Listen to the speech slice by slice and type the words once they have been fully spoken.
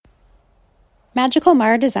Magical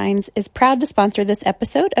Mara Designs is proud to sponsor this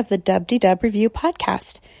episode of the Dub-de-Dub Review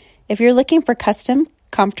podcast. If you're looking for custom,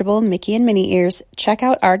 comfortable Mickey and Minnie ears, check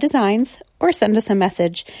out our designs or send us a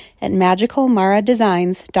message at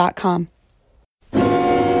magicalmaradesigns.com.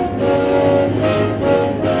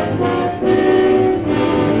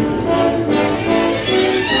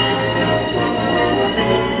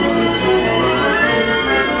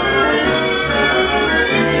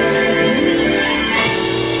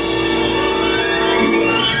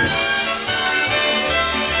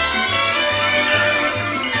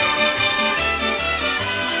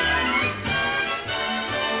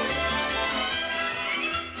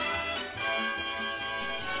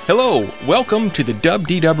 Hello, welcome to the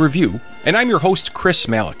Dub-de-Dub Review, and I'm your host, Chris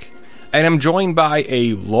Malik. And I'm joined by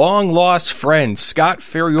a long-lost friend, Scott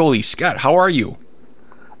Ferraioli. Scott, how are you?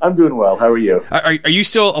 I'm doing well. How are you? Are you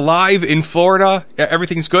still alive in Florida?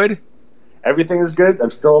 Everything's good? Everything is good.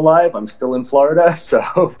 I'm still alive. I'm still in Florida,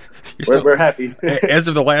 so we're happy. As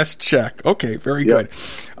of the last check. Okay, very good.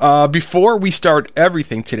 Before we start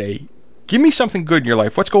everything today, give me something good in your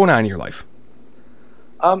life. What's going on in your life?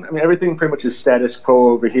 Everything pretty much is status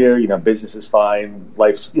quo over here. You know, business is fine,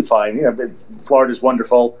 life's fine. You know, Florida's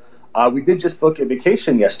wonderful. We did just book a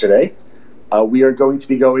vacation yesterday. We are going to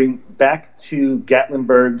be going back to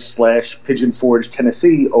Gatlinburg/Pigeon Forge,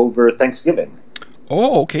 Tennessee over Thanksgiving.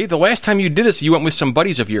 Oh, okay. The last time you did this, you went with some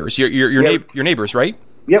buddies of yours, your neighbors, right?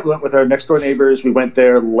 Yeah, we went with our next door neighbors. We went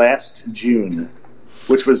there last June,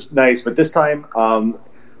 which was nice. But this time,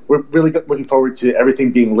 we're really looking forward to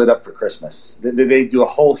everything being lit up for Christmas. They do a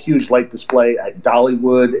whole huge light display at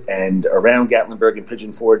Dollywood and around Gatlinburg and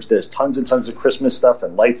Pigeon Forge. There's tons and tons of Christmas stuff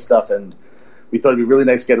and light stuff, and we thought it'd be a really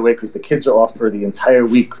nice getaway because the kids are off for the entire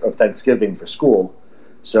week of Thanksgiving for school.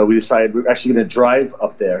 So we decided we're actually going to drive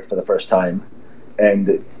up there for the first time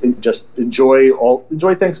and just enjoy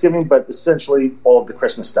Thanksgiving, but essentially all of the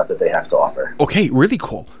Christmas stuff that they have to offer. Okay, really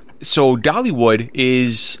cool. So Dollywood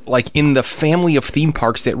is like in the family of theme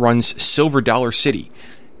parks that runs Silver Dollar City,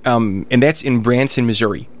 and that's in Branson,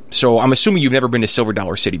 Missouri. So I'm assuming you've never been to Silver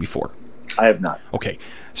Dollar City before. I have not. Okay,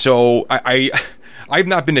 so I've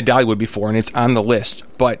not been to Dollywood before, and it's on the list.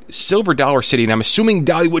 But Silver Dollar City, and I'm assuming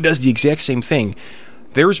Dollywood does the exact same thing.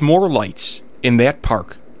 There's more lights in that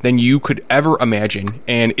park than you could ever imagine,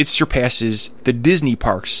 and it surpasses the Disney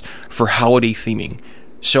parks for holiday theming.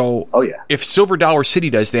 So, If Silver Dollar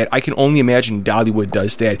City does that, I can only imagine Dollywood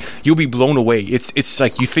does that. You'll be blown away. It's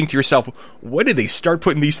like you think to yourself, when did they start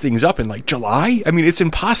putting these things up in like July? I mean, it's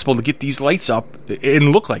impossible to get these lights up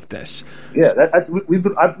and look like this. Yeah,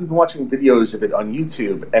 I've been watching videos of it on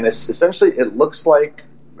YouTube, and it's essentially it looks like.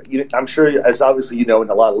 I'm sure, as obviously you know,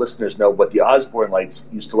 and a lot of listeners know, what the Osborne lights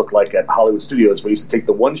used to look like at Hollywood Studios, where you used to take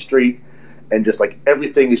the one street and just like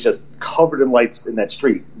everything is just covered in lights in that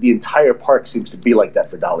street. The entire park seems to be like that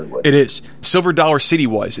for Dollywood. It is. Silver Dollar City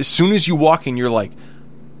was. As soon as you walk in, you're like,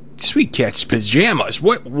 Sweet Cat's pajamas.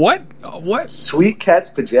 What? Sweet Cat's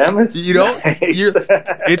pajamas? You know, nice.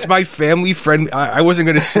 It's my family friend. I wasn't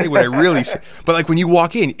going to say what I really said, but like when you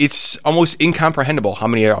walk in, it's almost incomprehensible how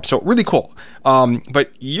many are up. So really cool.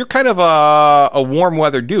 But you're kind of a warm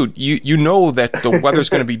weather dude. You know that the weather's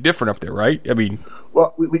going to be different up there, right? I mean.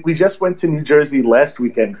 Well, we just went to New Jersey last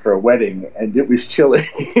weekend for a wedding, and it was chilly.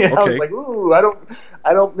 Okay. I was like, ooh, I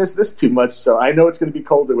don't miss this too much, so I know it's going to be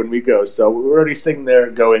colder when we go. So we're already sitting there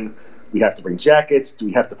going, we have to bring jackets. Do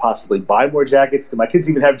we have to possibly buy more jackets? Do my kids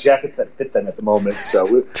even have jackets that fit them at the moment?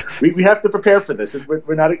 So we have to prepare for this.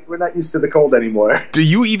 We're not used to the cold anymore. Do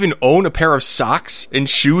you even own a pair of socks and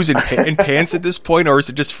shoes and pants at this point, or is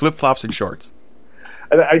it just flip-flops and shorts?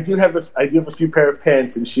 I do have a few pair of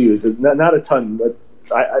pants and shoes, not a ton, but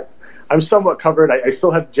I'm somewhat covered. I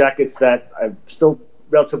still have jackets that still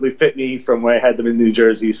relatively fit me from when I had them in New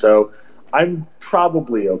Jersey, so I'm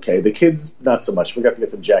probably okay. The kids, not so much. We're going to have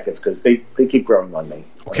to get some jackets because they keep growing on me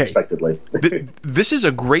unexpectedly. This is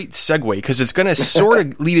a great segue because it's going to sort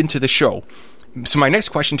of lead into the show. So my next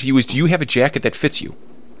question to you is, do you have a jacket that fits you?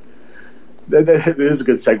 That is a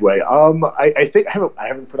good segue. I think I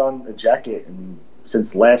haven't put on a jacket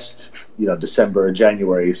since last December or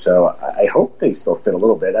January, so I hope they still fit a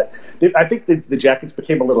little bit. I think the jackets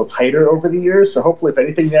became a little tighter over the years, so hopefully if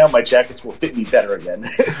anything now my jackets will fit me better again.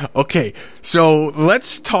 Okay, so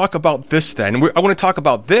let's talk about this then. I want to talk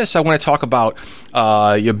about this. I want to talk about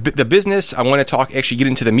the business. I want to actually get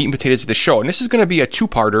into the meat and potatoes of the show, and this is going to be a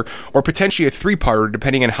two-parter or potentially a three-parter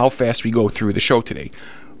depending on how fast we go through the show today.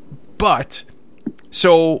 But,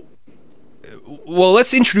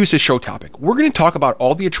 let's introduce a show topic. We're going to talk about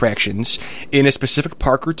all the attractions in a specific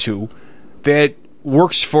park or two that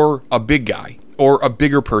works for a big guy or a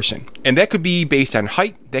bigger person. And that could be based on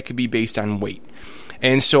height. That could be based on weight.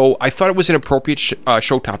 And so I thought it was an appropriate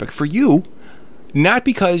show topic for you, not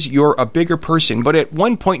because you're a bigger person, but at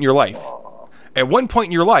one point in your life,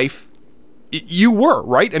 you were,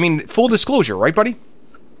 right? I mean, full disclosure, right, buddy?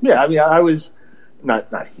 Yeah, I mean, I was not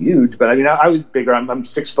huge, but I mean, I was bigger. I'm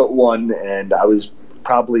 6'1", and I was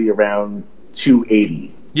probably around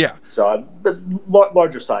 280. Yeah. So I'm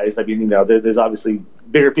larger size. I mean, there's obviously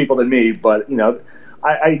bigger people than me, but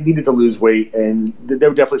I needed to lose weight, and there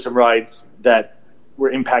were definitely some rides that were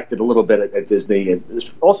impacted a little bit at Disney,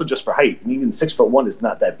 and also just for height. I mean, even 6'1" is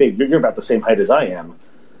not that big. You're about the same height as I am.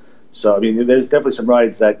 So, I mean, there's definitely some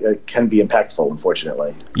rides that can be impactful,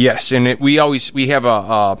 unfortunately. Yes, and we have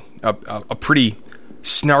a pretty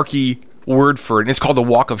snarky word for it, and it's called the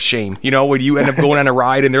walk of shame. When you end up going on a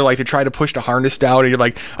ride and they're like, to try to push the harness down, and you're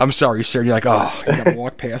like, I'm sorry, sir. And you're like, oh, you got to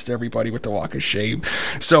walk past everybody with the walk of shame.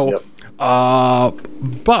 So, yep.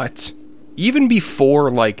 But even before,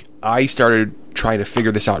 like, I started trying to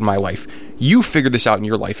figure this out in my life, you figured this out in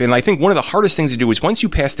your life. And I think one of the hardest things to do is once you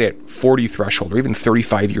pass that 40 threshold or even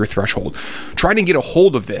 35-year threshold, try to get a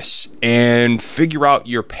hold of this and figure out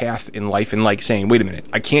your path in life and like saying, wait a minute,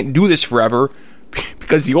 I can't do this forever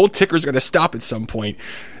because the old ticker's going to stop at some point.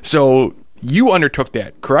 So you undertook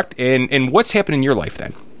that, correct? And what's happened in your life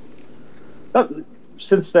then?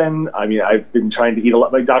 Since then, I mean, I've been trying to eat a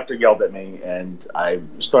lot. My doctor yelled at me, and I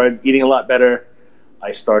started eating a lot better.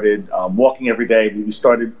 I started walking every day.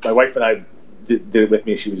 My wife and I did it with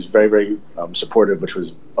me. She was very, very supportive, which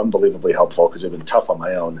was unbelievably helpful because I've been tough on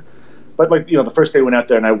my own. But the first day I went out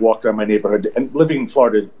there and I walked around my neighborhood, and living in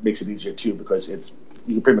Florida makes it easier too because you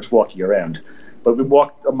can pretty much walk year round. But we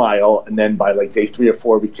walked a mile, and then by like day 3 or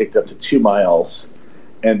 4, we kicked up to 2 miles.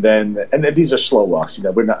 And then these are slow walks.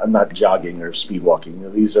 I'm not jogging or speed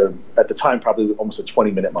walking. These are at the time probably almost a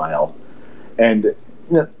 20-minute mile. And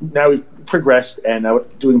now we've progressed, and I'm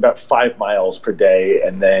doing about 5 miles per day,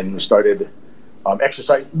 and then we started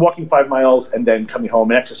exercise, walking 5 miles, and then coming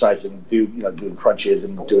home and exercising, doing crunches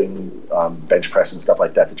and doing bench press and stuff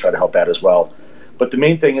like that to try to help out as well. But the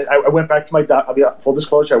main thing, I went back to my doctor. Full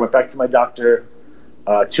disclosure, I went back to my doctor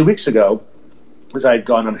 2 weeks ago because I had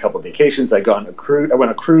gone on a couple of vacations. I went on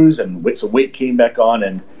a cruise, and some weight came back on,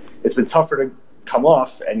 and it's been tougher to come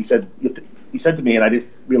off. And he said to me, and I didn't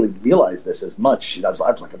really realize this as much. I was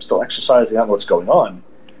like, I'm still exercising. I don't know what's going on.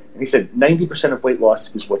 And he said, 90% of weight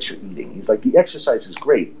loss is what you're eating. He's like, the exercise is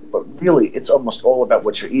great, but really it's almost all about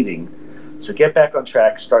what you're eating. So get back on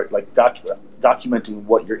track, start like documenting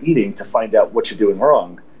what you're eating to find out what you're doing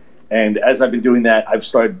wrong. And as I've been doing that, I've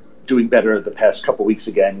started doing better the past couple weeks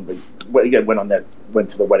again. But again, went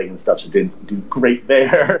to the wedding and stuff, so didn't do great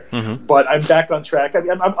there. Mm-hmm. But I'm back on track. I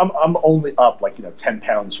mean, I'm only up 10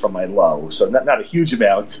 pounds from my low, so not a huge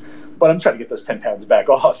amount, but I'm trying to get those 10 pounds back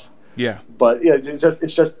off. Yeah. But yeah,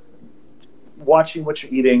 it's just watching what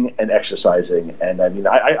you're eating and exercising. And I mean,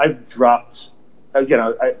 I've dropped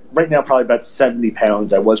again. Right now probably about 70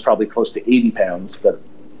 pounds. I was probably close to 80 pounds, but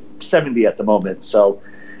 70 at the moment. So.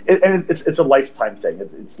 It's a lifetime thing.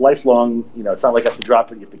 It's lifelong. It's not like I have to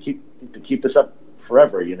drop it. You have to keep this up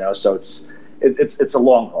forever. So it's a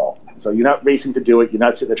long haul. So you're not racing to do it. You're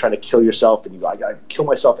not sitting there trying to kill yourself and you go, I got to kill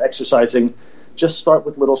myself exercising. Just start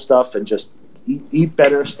with little stuff and just eat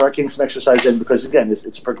better. Start getting some exercise in because again,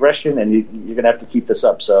 it's a progression and you're going to have to keep this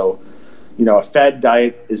up. So a fad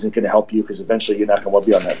diet isn't going to help you because eventually you're not going to want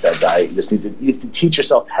to be on that fad diet. You just you have to teach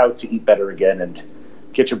yourself how to eat better again and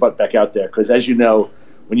get your butt back out there. Because as you know,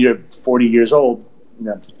 when you're 40 years old,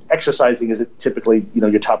 exercising isn't typically,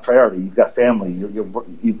 your top priority. You've got family,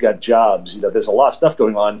 you've got jobs. There's a lot of stuff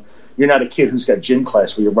going on. You're not a kid who's got gym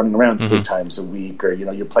class where you're running around 3 times a week, or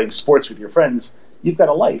you're playing sports with your friends. You've got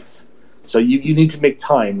a life, so you need to make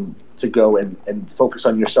time to go and focus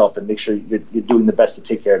on yourself and make sure you're doing the best to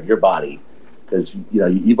take care of your body, because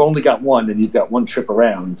you've only got one and you've got one trip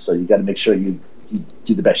around, so you got to make sure you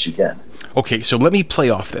do the best you can. Okay, so let me play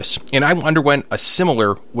off this. And I underwent a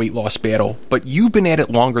similar weight loss battle, but you've been at it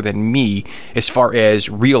longer than me as far as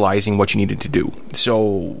realizing what you needed to do.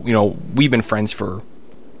 So, we've been friends for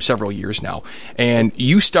several years now. And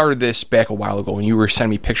you started this back a while ago, and you were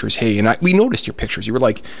sending me pictures. Hey, and we noticed your pictures. You were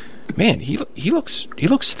like, man, he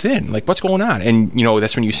looks thin. Like, what's going on? And,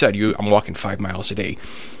 that's when you said, I'm walking 5 miles a day.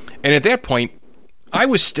 And at that point, I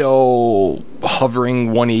was still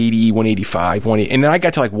hovering 180, 185, 180, and then I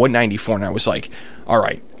got to like 194, and I was like, all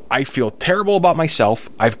right, I feel terrible about myself.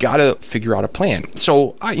 I've got to figure out a plan.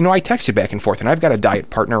 So, I texted back and forth, and I've got a diet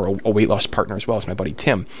partner, a weight loss partner as well as my buddy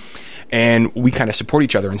Tim, and we kind of support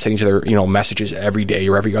each other and send each other, messages every day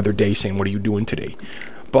or every other day saying, what are you doing today?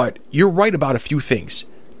 But you're right about a few things.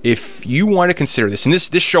 if you want to consider this, and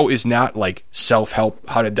this show is not like self-help,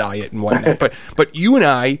 how to diet and whatnot, but you and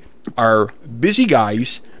I are busy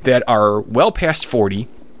guys that are well past 40,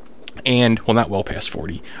 and well, not well past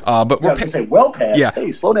 40, but we're well past. Yeah,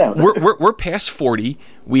 hey, slow down. we're past 40.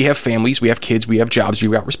 We have families, we have kids, we have jobs,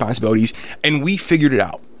 we've got responsibilities, and we figured it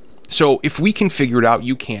out. So if we can figure it out,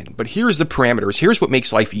 you can. But here's the parameters. Here's what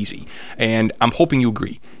makes life easy, and I'm hoping you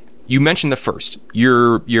agree. You mentioned the first.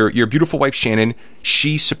 Your beautiful wife, Shannon,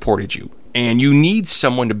 she supported you. And you need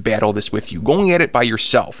someone to battle this with you. Going at it by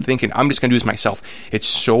yourself, thinking, I'm just going to do this myself, it's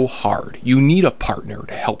so hard. You need a partner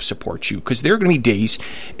to help support you. Because there are going to be days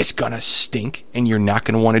it's going to stink and you're not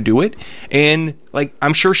going to want to do it. And like,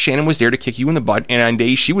 I'm sure Shannon was there to kick you in the butt. And on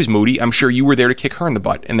days she was moody, I'm sure you were there to kick her in the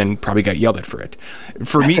butt and then probably got yelled at for it.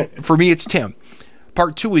 For me, it's Tim.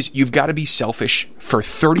 Part 2 is you've got to be selfish for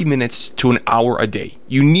 30 minutes to an hour a day.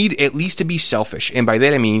 You need at least to be selfish. And by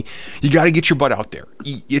that I mean, you got to get your butt out there.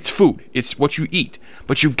 It's food. It's what you eat.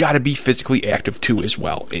 But you've got to be physically active too as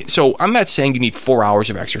well. So I'm not saying you need 4 hours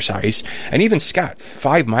of exercise. And even Scott,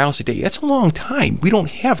 5 miles a day, that's a long time. We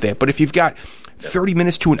don't have that. But if you've got 30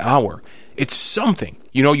 minutes to an hour, it's something.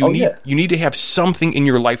 You know, you need to have something in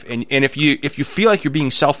your life. And if you feel like you're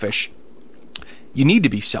being selfish, you need to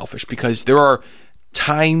be selfish because there are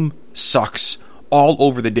time sucks all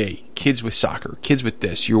over the day. Kids with soccer, kids with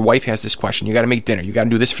this. Your wife has this question. You got to make dinner. You got to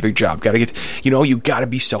do this for their job. Got to get, you got to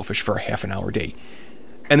be selfish for a half an hour a day.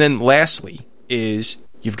 And then lastly is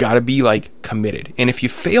you've got to be like committed. And if you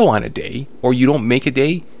fail on a day or you don't make a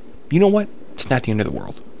day, you know what? It's not the end of the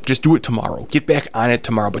world. Just do it tomorrow. Get back on it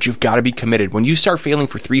tomorrow. But you've got to be committed. When you start failing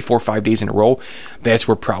for 3, 4, 5 days in a row, that's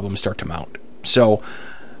where problems start to mount. So,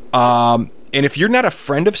 and if you're not a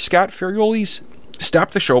friend of Scott Ferraioli's,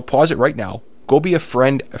 stop the show, pause it right now, go be a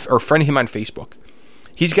friend or friend him on Facebook.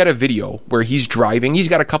 He's got a video where he's driving. He's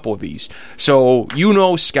got a couple of these. So,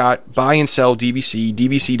 Scott, buy and sell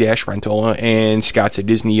DVC-rental, and Scott's a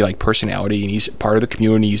Disney personality, and he's part of the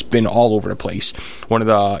community. He's been all over the place. One of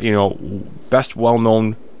the, best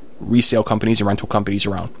well-known resale companies and rental companies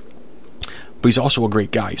around. But he's also a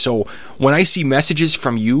great guy. So, when I see messages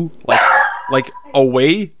from you, like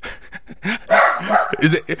away.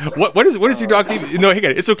 Is it what is your dog's name? No, hang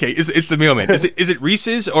on, it's okay. It's the mailman. Is it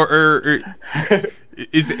Reese's or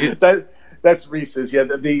is it? That's Reese's. Yeah,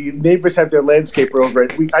 the neighbors have their landscaper over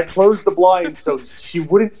it. I closed the blind so she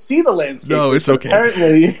wouldn't see the landscaper. No, it's okay.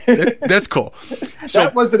 Apparently, that's cool. So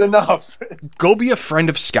that wasn't enough. Go be a friend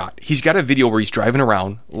of Scott. He's got a video where he's driving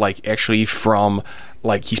around, actually from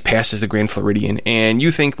he's passes the Grand Floridian, and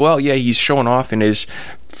you think, well, yeah, he's showing off in his.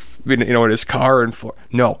 In his car and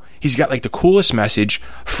no, he's got the coolest message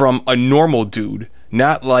from a normal dude,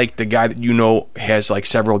 not like the guy that has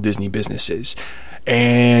several Disney businesses,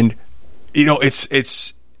 and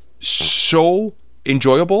it's so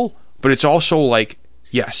enjoyable, but it's also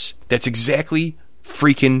yes, that's exactly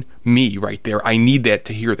freaking me right there. I need that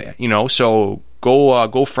to hear that, so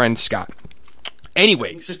go friend Scott.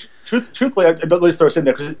 Anyways, truthfully, I don't really throw this in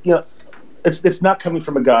there because it's not coming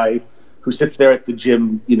from a guy who sits there at the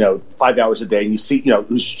gym, 5 hours a day, and you see,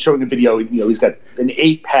 who's showing a video, he's got an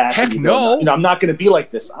 8-pack. Heck no. I'm not going to be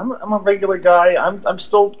like this. I'm a regular guy. I'm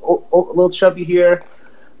still a little chubby here.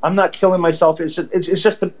 I'm not killing myself. It's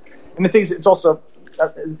just and the thing is, it's also,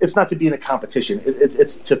 it's not to be in a competition.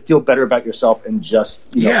 It's to feel better about yourself and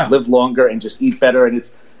just, live longer and just eat better. And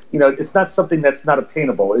it's, it's not something that's not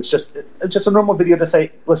obtainable. It's just a normal video to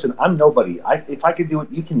say, listen, I'm nobody. If I can do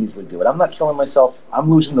it, you can easily do it. I'm not killing myself.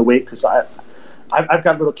 I'm losing the weight because I've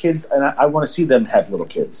got little kids and I want to see them have little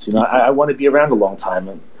kids. I want to be around a long time.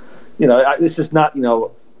 And, this is not,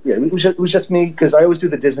 it was just me because I always do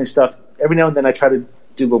the Disney stuff. Every now and then I try to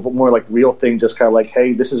do a more real thing, just kind of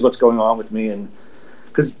hey, this is what's going on with me. And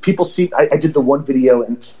because people see, I did the one video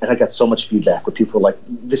and I got so much feedback where people were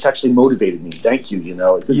this actually motivated me. Thank you.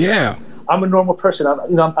 Yeah. I'm a normal person.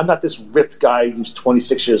 I'm not this ripped guy who's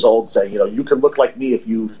 26 years old saying, you could look like me if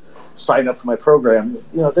you sign up for my program.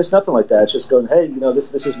 There's nothing like that. It's just going, hey,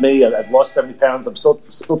 this is me. I've lost 70 pounds. I'm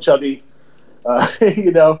still chubby.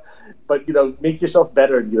 But make yourself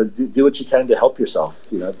better. And, do what you can to help yourself.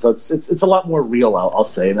 So it's a lot more real. I'll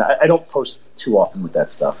say, and I don't post too often with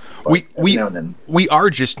that stuff. We are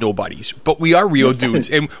just nobodies, but we are real dudes.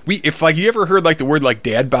 And if you ever heard the word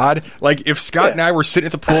dad bod, if Scott and I were sitting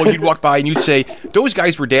at the pool, you'd walk by and you'd say those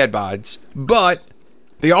guys were dad bods, but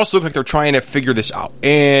they also look like they're trying to figure this out.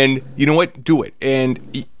 And you know what? Do it.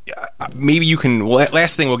 And maybe you can. Well,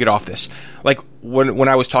 last thing, we'll get off this. Like when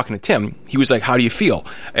I was talking to Tim, he was like, "How do you feel?"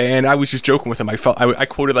 And I was just joking with him. I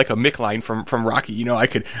quoted like a Mick line from Rocky. You know, I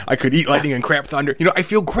could eat lightning and crap thunder. You know, I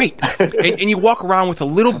feel great. and you walk around with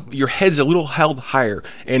your head's a little held higher,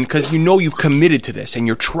 and because you know you've committed to this and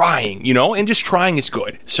you're trying. You know, and just trying is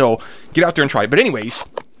good. So get out there and try it. But anyways,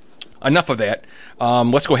 enough of that.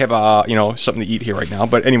 Let's go have something to eat here right now.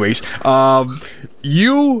 But anyways,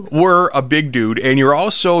 you were a big dude, and you're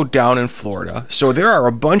also down in Florida. So there are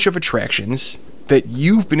a bunch of attractions that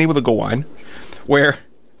you've been able to go on where,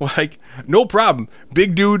 like, no problem,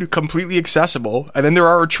 big dude, completely accessible. And then there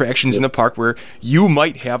are attractions in the park where you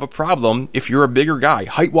might have a problem if you're a bigger guy.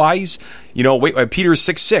 Height-wise, Peter's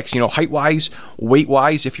 6'6", height-wise,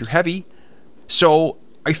 weight-wise, if you're heavy. So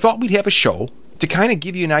I thought we'd have a show to kind of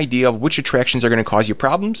give you an idea of which attractions are going to cause you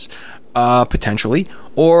problems, potentially,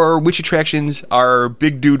 or which attractions are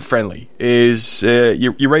big dude friendly. Is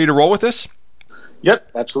you ready to roll with this? Yep,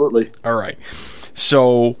 absolutely. All right.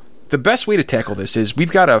 So the best way to tackle this is I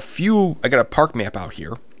got a park map out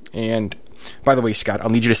here, and by the way, Scott, I'll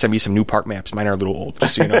need you to send me some new park maps. Mine are a little old,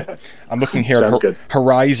 just so you know. I'm looking here at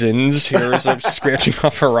Horizons. Here's scratching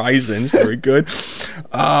off Horizons. Very good.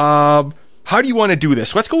 How do you want to do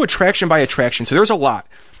this? Let's go attraction by attraction. So there's a lot,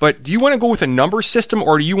 but do you want to go with a number system,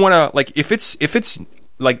 or do you want to, like, if it's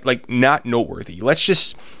like not noteworthy, let's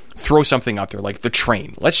just throw something out there, like the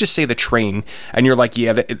train. Let's just say the train, and you're like,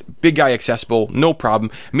 yeah, big guy accessible, no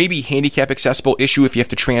problem. Maybe handicap accessible issue if you have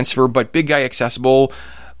to transfer, but big guy accessible,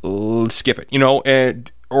 skip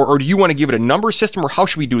it. Or do you want to give it a number system, or how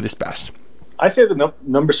should we do this best? I say the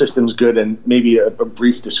number system's good, and maybe a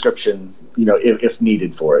brief description, if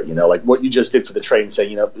needed for it. Like what you just did for the train,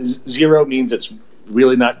 saying, 0 means it's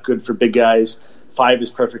really not good for big guys. 5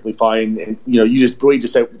 is perfectly fine, and you just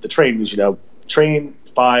said with the train is train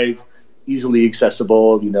 5 easily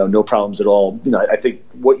accessible, no problems at all. I think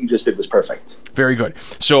what you just did was perfect. Very good.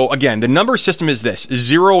 So again, the number system is this: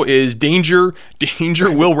 0 is danger,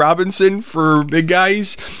 Will Robinson for big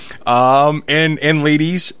guys, and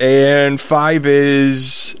ladies, and 5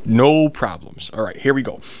 is no problems. All right, here we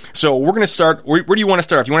go. So we're going to start. Where do you want to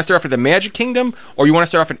start off? You want to start off with the Magic Kingdom, or you want to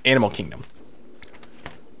start off in Animal Kingdom?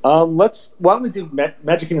 Why don't we do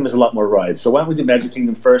Magic Kingdom is a lot more rides, so why don't we do Magic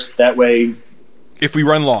Kingdom first? That way. If we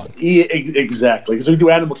run long. Exactly. Because if we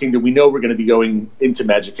do Animal Kingdom, we know we're going to be going into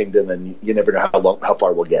Magic Kingdom, and you never know how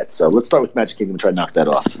far we'll get. So let's start with Magic Kingdom and try to knock that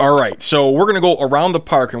off. All right. So we're going to go around the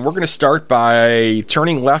park, and we're going to start by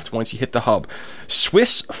turning left once you hit the hub.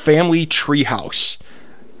 Swiss Family Treehouse.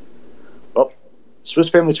 Well, Swiss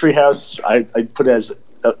Family Treehouse, I put as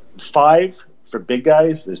 5 for big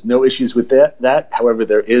guys. There's no issues with that. However,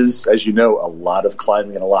 there is, as you know, a lot of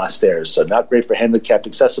climbing and a lot of stairs. So not great for handicapped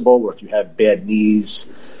accessible, or if you have bad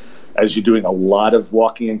knees, as you're doing a lot of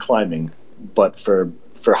walking and climbing. But for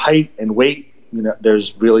height and weight,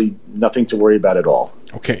 there's really nothing to worry about at all.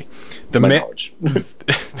 Okay. Knowledge. That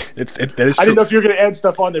is true. I didn't know if you were going to add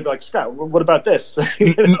stuff on there. Be like, Scott, what about this?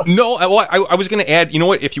 No, I was going to add, you know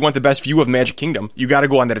what? If you want the best view of Magic Kingdom, you got to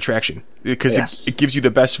go on that attraction because it gives you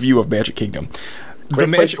the best view of Magic Kingdom.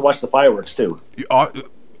 Great place to watch the fireworks, too.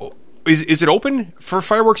 Is it open for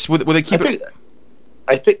fireworks? Will they keep it?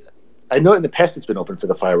 I know in the past it's been open for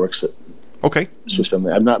the fireworks. Okay. Swiss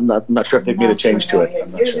Family. I'm not sure if they've made a change to it.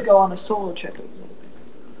 Years ago on a solo trip, it was open.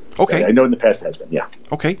 Okay. I know in the past it has been, yeah.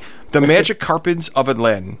 Okay. The Magic Carpets of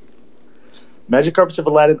Aladdin. Magic Carpets of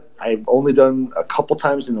Aladdin, I've only done a couple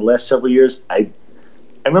times in the last several years. I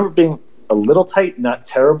remember being a little tight, not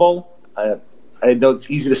terrible. I know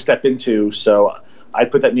it's easy to step into, so I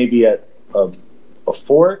put that maybe at a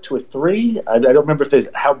 4 to a 3. I don't remember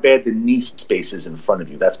how bad the knee space is in front of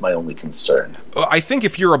you. That's my only concern. I think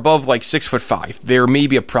if you're above like 6'5", there may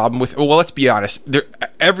be a problem with. Well, let's be honest.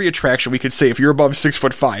 Every attraction we could say, if you're above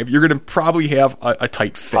 6'5", you're going to probably have a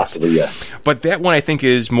tight fit. Possibly, yes. But that one I think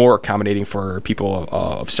is more accommodating for people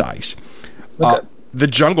of size. Okay. The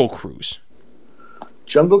Jungle Cruise.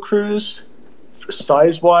 Jungle Cruise,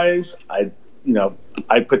 size-wise,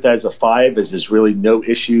 I put that as a 5, as there's really no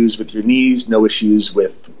issues with your knees, no issues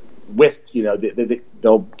with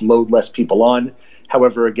they'll load less people on.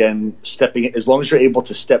 However, again, as long as you're able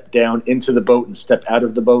to step down into the boat and step out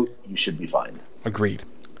of the boat, you should be fine. Agreed.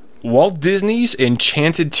 Walt Disney's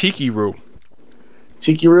Enchanted Tiki Room.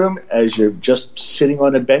 Tiki Room, as you're just sitting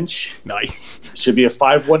on a bench. Nice. Should be a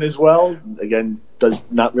 5-1 as well. Again, does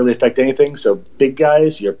not really affect anything. So big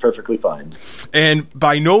guys, you're perfectly fine. And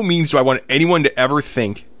by no means do I want anyone to ever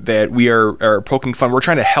think that we are poking fun. We're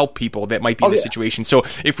trying to help people that might be in this situation. So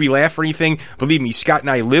if we laugh or anything, believe me, Scott and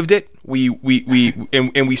I lived it. We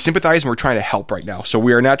sympathize, and we're trying to help right now. So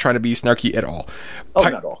we are not trying to be snarky at all.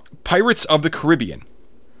 Not at all. Pirates of the Caribbean.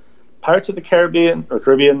 Pirates of the Caribbean,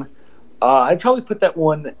 I'd probably put that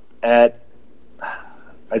one at,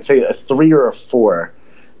 I'd say a 3 or a 4.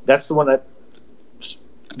 That's the one that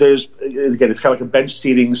there's, again, it's kind of like a bench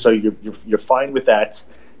seating, so you're fine with that.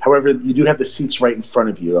 However, you do have the seats right in front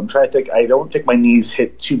of you. I'm trying to think. I don't think my knees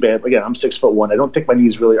hit too bad. Again, I'm 6'1". I don't think my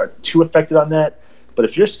knees really are too affected on that. But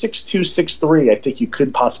if you're 6'2", 6'3", I think you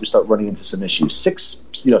could possibly start running into some issues.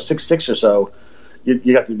 6'6" or so,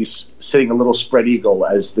 you have to be sitting a little spread eagle,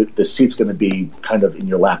 as the seat's going to be kind of in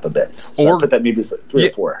your lap a bit. So or put that maybe as 3 or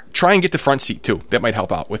 4. Try and get the front seat too. That might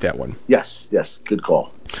help out with that one. Yes, good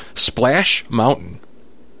call. Splash Mountain.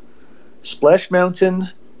 Splash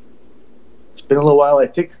Mountain. It's been a little while. I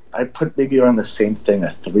think I put maybe around the same thing,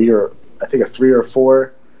 a 3 or a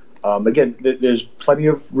 4. Again, there's plenty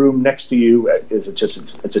of room next to you. It's a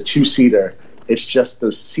 2-seater. It's just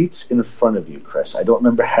those seats in front of you, Chris. I don't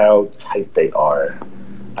remember how tight they are.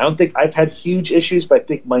 I don't think I've had huge issues, but I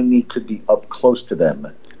think my knee could be up close to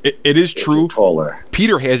them. It is true. Taller.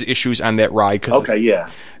 Peter has issues on that ride. Yeah.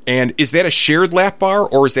 And is that a shared lap bar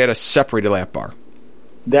or is that a separated lap bar?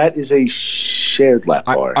 That is a shared lap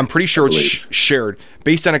bar. I'm pretty sure it's shared.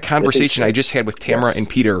 Based on a conversation I just had with Tamara and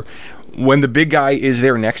Peter, when the big guy is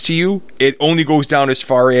there next to you, it only goes down as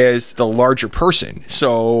far as the larger person.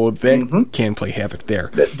 So that can play havoc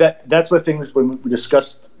there. That's what things, when we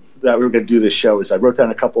discussed that we were going to do this show, is I wrote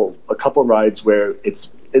down a couple rides where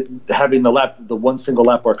having the one single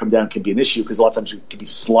lap bar come down can be an issue, because a lot of times you can be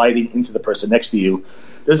sliding into the person next to you.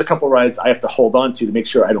 There's a couple rides I have to hold on to make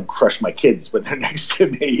sure I don't crush my kids when they're next to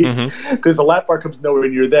me, because the lap bar comes nowhere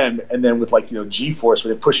near them, and then with G-force,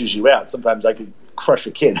 when it pushes you out, sometimes I could crush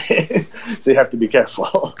a kid. So you have to be careful.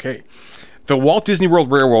 Okay. The Walt Disney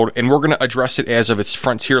World Railroad, and we're going to address it as of its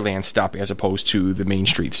Frontierland stop as opposed to the Main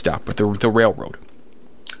Street stop, but the railroad.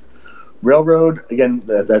 Railroad, again,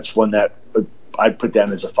 that's one that I'd put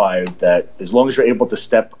down as a 5, that as long as you're able to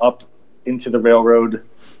step up into the railroad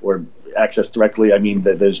or access directly, I mean,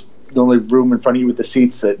 there's normally room in front of you with the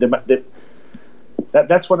seats.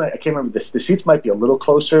 That's one I can't remember. The seats might be a little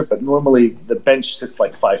closer, but normally the bench sits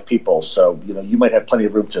like 5 people, so you might have plenty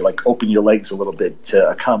of room to open your legs a little bit to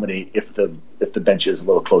accommodate if the bench is a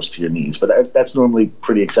little close to your knees. But that's normally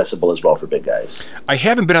pretty accessible as well for big guys. I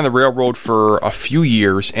haven't been on the railroad for a few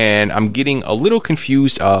years, and I'm getting a little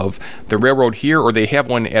confused of the railroad here, or they have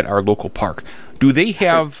one at our local park. Do they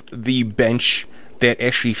have the bench that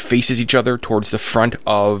actually faces each other towards the front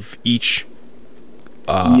of each?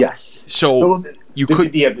 Yes. So you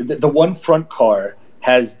could. Yeah, the one front car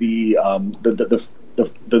has the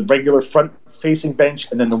regular front facing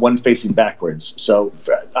bench, and then the one facing backwards. So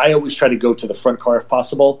I always try to go to the front car if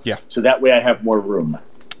possible. Yeah. So that way I have more room.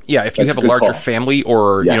 Yeah, if you have a larger family,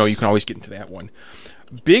 or you can always get into that one.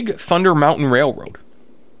 Big Thunder Mountain Railroad.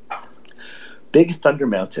 Big Thunder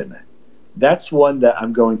Mountain. That's one that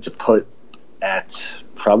I'm going to put at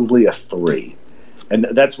probably a 3. And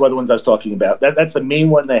that's one of the ones I was talking about. That's the main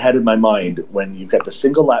one I had in my mind, when you've got the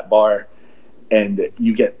single lap bar and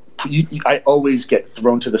I always get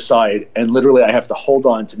thrown to the side, and literally I have to hold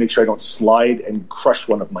on to make sure I don't slide and crush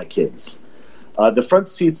one of my kids. The front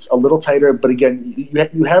seat's a little tighter, but again,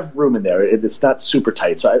 you have room in there. It's not super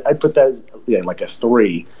tight. So I put that like a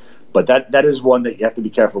 3. But that is one that you have to be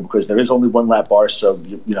careful, because there is only one lap bar. So,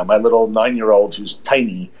 my little 9-year-old who's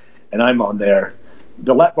tiny, and I'm on there,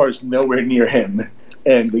 the lap bar is nowhere near him.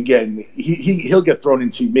 And again, he'll get thrown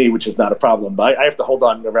into me, which is not a problem. But I have to hold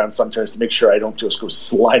on around some turns to make sure I don't just go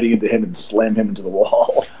sliding into him and slam him into the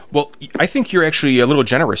wall. Well, I think you're actually a little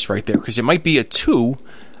generous right there, because it might be a 2.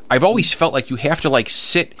 I've always felt like you have to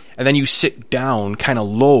sit, and then you sit down kind of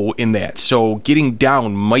low in that. So getting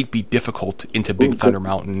down might be difficult into Big Thunder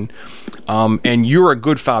Mountain. And you're a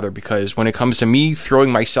good father, because when it comes to me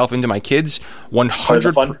throwing myself into my kids,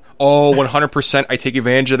 100%, I take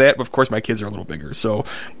advantage of that. But of course, my kids are a little bigger. So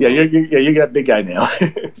you got a big guy now.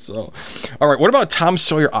 So, all right. What about Tom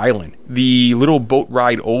Sawyer Island? The little boat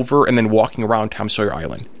ride over and then walking around Tom Sawyer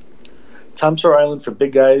Island. Tom Sawyer Island for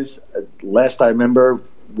big guys, last I remember,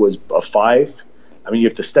 was a 5. I mean, you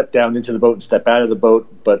have to step down into the boat and step out of the boat,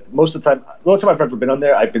 but most of the time I've ever been on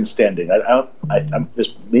there, I've been standing.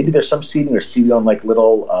 There's some seating or seating on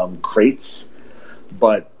little crates,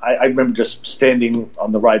 But I remember just standing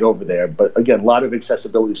on the ride over there. But again, a lot of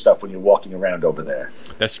accessibility stuff when you're walking around over there.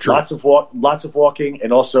 That's true. Lots of walking,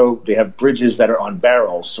 and also they have bridges that are on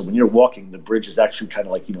barrels. So when you're walking, the bridge is actually kind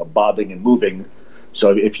of like bobbing and moving.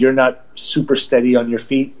 So if you're not super steady on your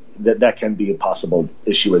feet, that can be a possible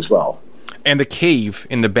issue as well. And the cave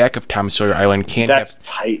in the back of Tom Sawyer Island that's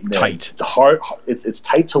tight, man. Tight. It's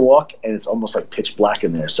tight to walk, and it's almost like pitch black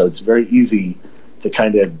in there. So it's very easy to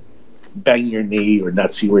kind of bang your knee or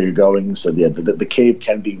not see where you're going. So yeah, the cave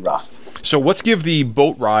can be rough. So let's give the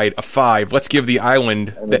boat ride a 5. Let's give the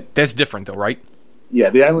island that's different though, right? Yeah,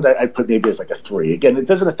 the island I put maybe as like a 3. Again, it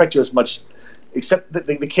doesn't affect you as much, except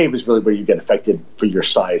the cave is really where you get affected for your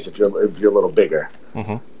size if you're a little bigger.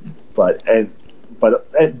 Mm-hmm.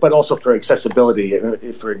 But also for accessibility,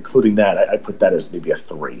 if we're including that, I put that as maybe a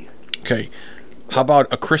 3. Okay. How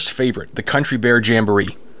about a Chris favorite, the Country Bear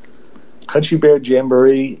Jamboree? Country Bear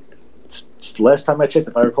Jamboree, last time I checked,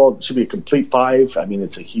 if I recall, it should be a complete 5. I mean,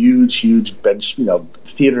 it's a huge bench,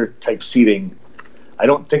 theater-type seating. I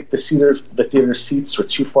don't think the theater seats are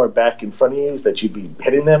too far back in front of you that you'd be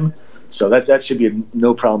hitting them. So that should be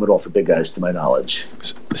no problem at all for big guys, to my knowledge.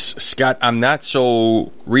 Scott, I'm not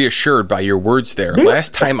so reassured by your words there. Yeah.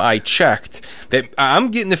 Last time I checked, that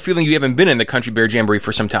I'm getting the feeling you haven't been in the Country Bear Jamboree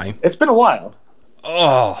for some time. It's been a while.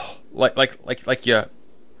 Oh, like you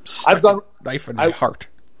stuck a knife in my heart.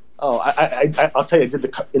 Oh, I'll tell you,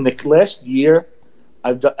 in the last year,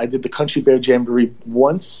 I did the Country Bear Jamboree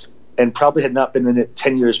once, and probably had not been in it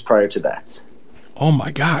 10 years prior to that. Oh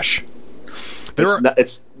my gosh.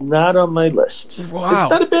 It's not on my list. Wow. It's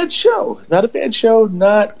not a bad show.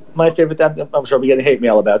 Not my favorite. I'm sure I'll be getting hate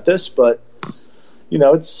mail about this, but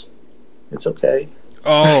it's okay.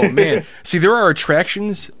 Oh man. See, there are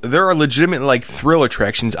legitimate like thrill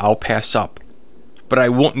attractions I'll pass up. But I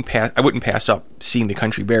wouldn't pass up seeing the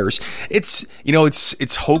Country Bears. It's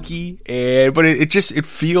hokey, but it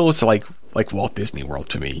feels like Walt Disney World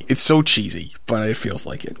to me. It's so cheesy, but it feels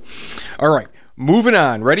like it. All right. Moving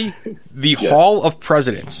on, ready? The Yes. Hall of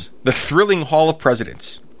Presidents. The thrilling Hall of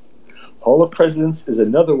Presidents. Hall of Presidents is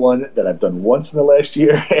another one that I've done once in the last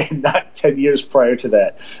year and not 10 years prior to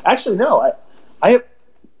that. Actually, no. I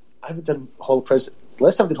haven't done Hall of Presidents.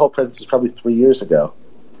 Last time I did Hall of Presidents was probably 3 years ago.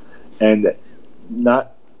 And I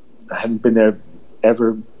haven't been there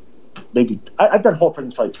ever. Maybe I've done Hall of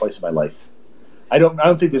Presidents probably twice in my life. I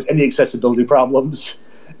don't think there's any accessibility problems.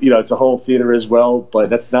 It's a whole theater as well, but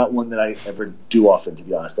that's not one that I ever do often, to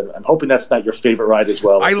be honest. I'm hoping that's not your favorite ride as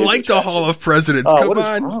well. I like the Hall of Presidents.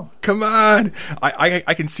 Come on.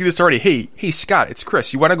 I can see this already. Hey, Scott, it's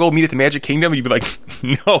Chris. You want to go meet at the Magic Kingdom? And you'd be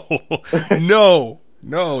like, no,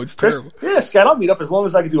 it's terrible. Chris, yeah, Scott, I'll meet up as long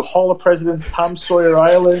as I can do Hall of Presidents, Tom Sawyer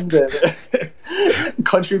Island, and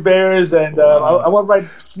Country Bears, and I want to ride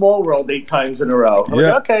Small World 8 times in a row. I'm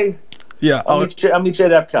like, okay. Yeah, I'll meet you at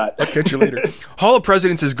Epcot. I'll catch you later. Hall of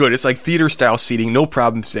Presidents is good. It's like theater-style seating. No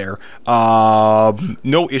problems there.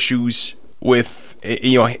 No issues with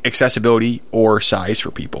accessibility or size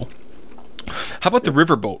for people. How about the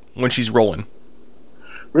riverboat when she's rolling?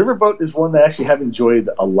 Riverboat is one that I actually have enjoyed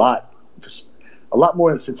a lot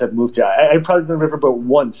more since I've moved here. I've probably done riverboat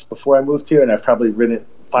once before I moved here, and I've probably ridden it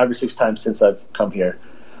 5 or 6 times since I've come here.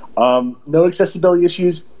 No accessibility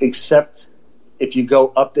issues, except if you go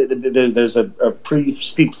up, there's a pretty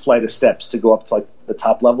steep flight of steps to go up to like the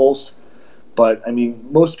top levels. But I mean,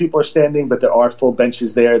 most people are standing, but there are full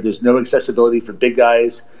benches there. There's no accessibility for big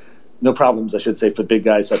guys. No problems, I should say, for big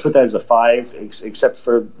guys. I put that as a 5, except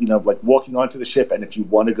for like walking onto the ship and if you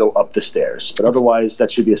want to go up the stairs. But otherwise,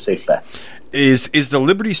 that should be a safe bet. Is the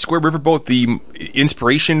Liberty Square riverboat the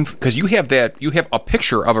inspiration? Because you have a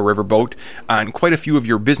picture of a riverboat on quite a few of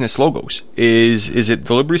your business logos. Is it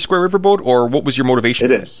the Liberty Square riverboat, or what was your motivation?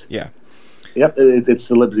 It is. Yeah. Yep. It's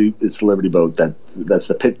the Liberty. It's the Liberty boat. That's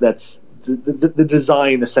the pit. That's the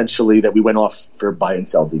design essentially that we went off for buy and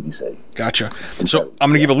sell BBC. Gotcha. So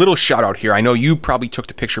I'm going to give a little shout out here. I know you probably took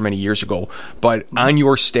the picture many years ago, but on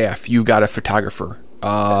your staff you got a photographer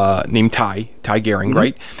named Ty Gehring,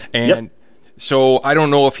 right? And yep. So I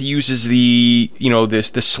don't know if he uses the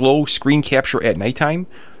slow screen capture at nighttime,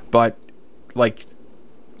 but like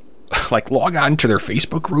log on to their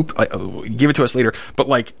Facebook group, give it to us later. But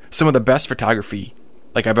like some of the best photography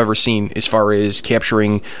like I've ever seen as far as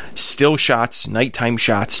capturing still shots, nighttime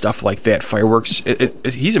shots, stuff like that, fireworks.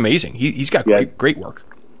 He's amazing. He's got great work.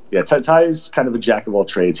 Yeah, Ty is kind of a jack of all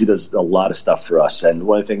trades. He does a lot of stuff for us, and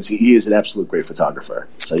one of the things, he is an absolute great photographer.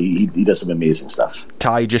 So he does some amazing stuff.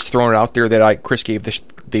 Ty, just throwing it out there that Chris gave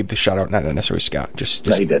the shout out, not necessarily Scott. Just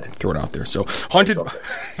he did. Throw it out there. So Haunted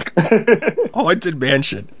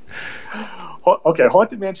Mansion. Okay,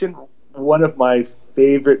 Haunted Mansion. one of my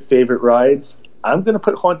favorite rides. I'm going to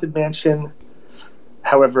put Haunted Mansion,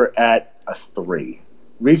 however, at a 3.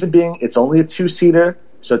 Reason being, it's only a 2-seater,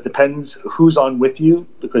 so it depends who's on with you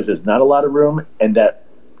because there's not a lot of room, and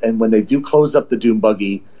when they do close up the Doom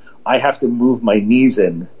Buggy, I have to move my knees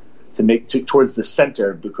in to towards the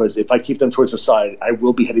center, because if I keep them towards the side, I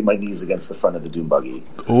will be hitting my knees against the front of the Doom Buggy.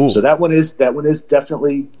 Ooh. So that one is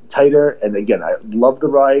definitely tighter. And again, I love the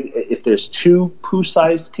ride. If there's 2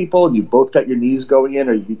 poo-sized people and you've both got your knees going in,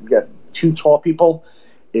 or you've got 2 tall people,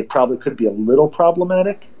 it probably could be a little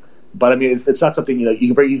problematic. But I mean, it's not something you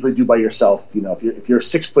can very easily do by yourself. If you're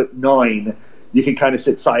 6'9", you can kind of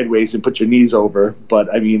sit sideways and put your knees over.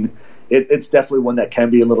 But I mean, it's definitely one that can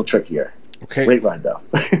be a little trickier. Okay. Great ride, though.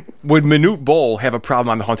 Would Manute Bowl have a problem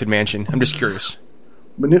on the Haunted Mansion? I'm just curious.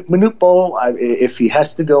 Manute Bowl, if he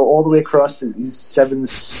has to go all the way across, he's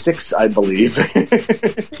 7'6", I believe.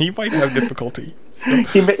 He might have difficulty.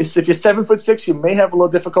 If you're 7'6", you may have a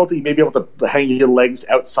little difficulty. You may be able to hang your legs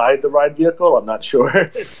outside the ride vehicle. I'm not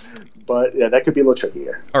sure. But yeah, that could be a little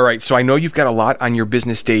trickier. All right, so I know you've got a lot on your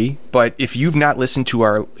business day, but if you've not listened to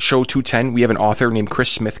our show 210, we have an author named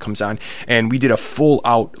Chris Smith comes on, and we did a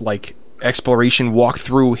full-out, exploration,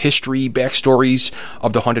 walkthrough, history, backstories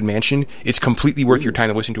of the Haunted Mansion. It's completely worth your time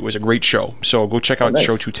to listen to. It was a great show. So go check out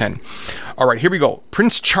show 210. All right, here we go.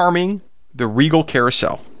 Prince Charming, the Regal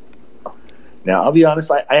Carousel. Now, I'll be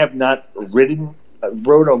honest, I have not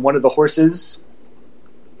rode on one of the horses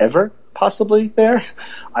ever, possibly there.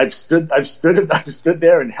 I've stood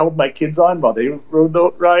there and held my kids on while they rode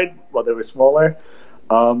the ride while they were smaller.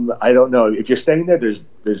 I don't know. If you're standing there,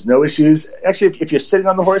 there's no issues. Actually, if you're sitting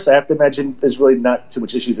on the horse, I have to imagine there's really not too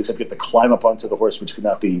much issues, except you have to climb up onto the horse, which could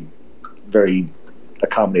not be very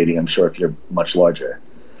accommodating, I'm sure, if you're much larger.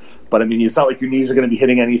 But I mean, it's not like your knees are going to be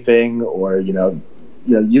hitting anything, or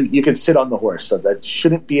you can sit on the horse, so that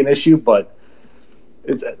shouldn't be an issue. But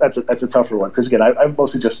that's a tougher one, because again, I've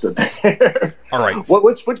mostly just stood there. All right.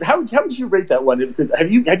 How would you rate that one?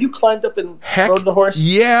 Have you climbed up and rode the horse?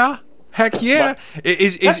 Yeah. Heck yeah!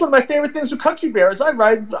 That's one of my favorite things with Country Bear is I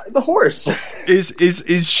ride the horse.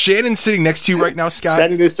 Is Shannon sitting next to you right now, Scott?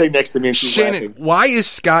 Shannon is sitting next to me. And she's Shannon, laughing. Why is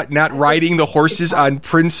Scott not riding the horses on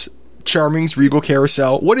Prince Charming's Regal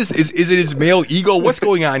Carousel? What is it his male ego? What's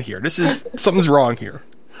going on here? Something's wrong here.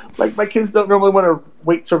 Like, my kids don't normally want to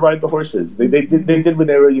wait to ride the horses. They did when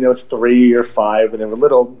they were 3 or 5 and they were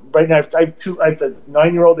little. Right now, I have a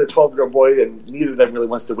 9-year-old and a 12-year-old boy, and neither of them really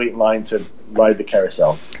wants to wait in line to ride the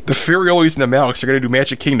carousel. The Ferraiolis and the Maliks are going to do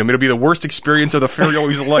Magic Kingdom. It'll be the worst experience of the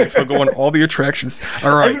Ferraioli's life. They'll go on all the attractions.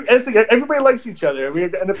 All right. Everybody likes each other. We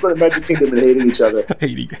end up going to Magic Kingdom and hating each other.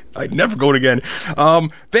 I'd never go again.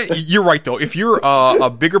 You're right, though. If you're a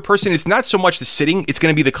bigger person, it's not so much the sitting; it's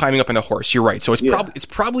going to be the climbing up on the horse. You're right. So it's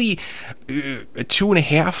probably a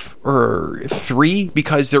 2.5 or 3,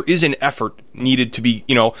 because there is an effort needed to be.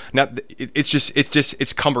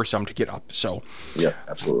 It's cumbersome to get up. So yeah,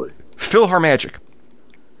 absolutely. PhilharMagic.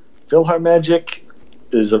 PhilharMagic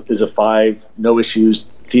is a 5, no issues.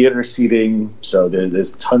 Theater seating, so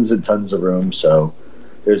there's tons and tons of room, so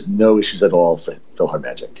there's no issues at all for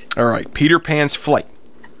PhilharMagic. All right, Peter Pan's Flight.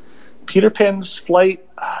 Peter Pan's Flight,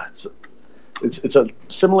 it's a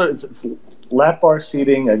similar. It's lap bar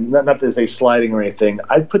seating, and not that there's a sliding or anything.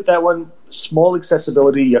 I'd put that one small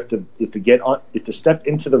accessibility. You have to step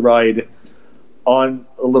into the ride on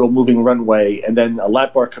a little moving runway, and then a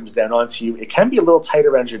lap bar comes down onto you. It can be a little tight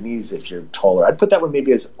around your knees if you're taller. I'd put that one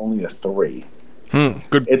maybe as only a 3.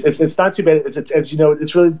 Good. It's not too bad.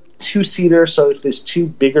 It's really 2-seater, so if there's 2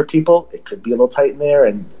 bigger people, it could be a little tight in there,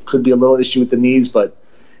 and could be a little issue with the knees. But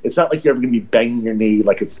it's not like you're ever going to be banging your knee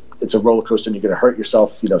like it's a roller coaster and you're going to hurt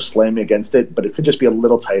yourself, slamming against it. But it could just be a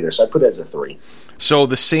little tighter, so I put it as a 3. So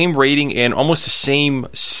the same rating and almost the same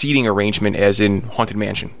seating arrangement as in Haunted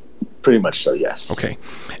Mansion. Pretty much so, yes. Okay.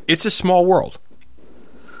 It's a Small World.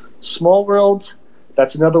 Small World,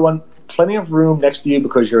 that's another one. Plenty of room next to you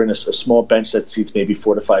because you're in a small bench that seats maybe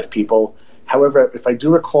 4 to 5 people. However, if I do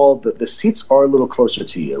recall, the seats are a little closer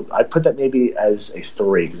to you. I put that maybe as a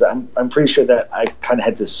 3 because I'm pretty sure that I kind of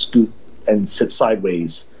had to scoot and sit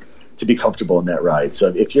sideways to be comfortable in that ride.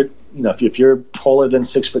 So if you're taller than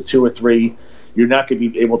 6'2" or 3, you're not going to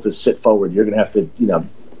be able to sit forward. You're going to have to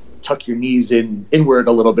tuck your knees inward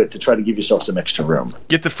a little bit to try to give yourself some extra room.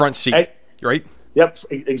 Get the front seat, right? Yep,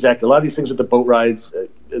 exactly. A lot of these things with the boat rides,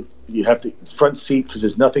 you have to front seat because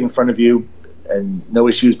there's nothing in front of you and no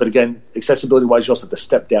issues. But again, accessibility-wise, you also have to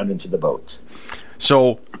step down into the boat.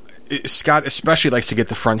 So Scott especially likes to get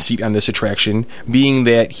the front seat on this attraction, being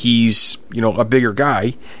that he's, a bigger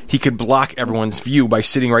guy. He could block everyone's view by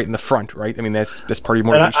sitting right in the front, right? I mean, that's part of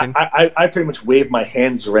your motivation. I pretty much wave my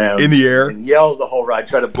hands around in the air and yell the whole ride,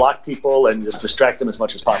 try to block people and just distract them as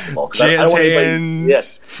much as possible. Jazz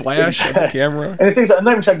hands, flash on the camera. And the thing is, I'm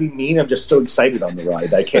not even trying to be mean. I'm just so excited on the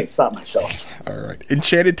ride. I can't stop myself. All right.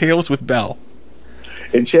 Enchanted Tales with Belle.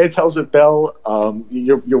 Enchanted Tales with Belle.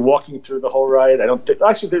 You're walking through the whole ride. I don't think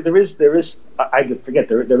actually there is. I forget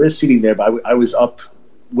there is seating there, but I was up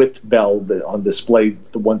with Belle on display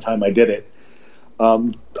the one time I did it.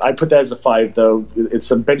 I put that as a 5 though. It's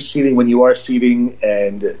some bench seating when you are seating,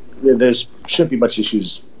 and there's shouldn't be much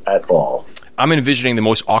issues at all. I'm envisioning the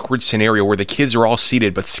most awkward scenario where the kids are all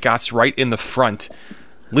seated, but Scott's right in the front.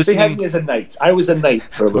 Listening. They had me as a knight. I was a knight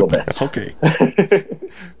for a little bit. Okay.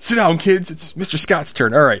 Sit down, kids. It's Mr. Scott's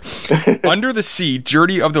turn. All right. Under the Sea,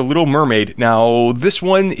 Journey of the Little Mermaid. Now, this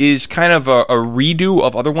one is kind of a redo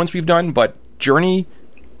of other ones we've done, but Journey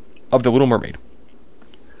of the Little Mermaid.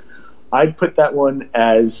 I'd put that one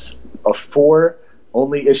as a 4.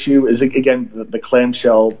 Only issue is, again, the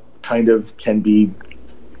clamshell kind of can be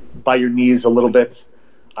by your knees a little bit.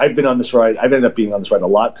 I've been on this ride. I've ended up being on this ride a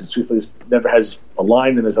lot because, truthfully, it never has a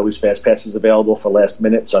line, and there's always fast passes available for last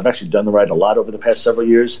minute. So I've actually done the ride a lot over the past several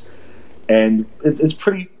years, and it's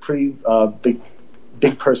pretty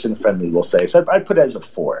big person friendly, we'll say. So I'd put it as a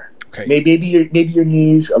 4. Okay. Maybe your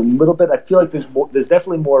knees a little bit. I feel like there's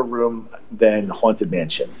definitely more room than Haunted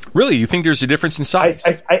Mansion. Really, you think there's a difference in size?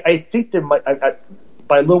 I think there might.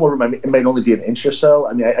 By a little more room, it might only be an inch or so.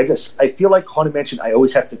 I mean, I feel like Haunted Mansion, I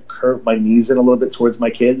always have to curve my knees in a little bit towards my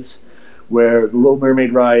kids, where the Little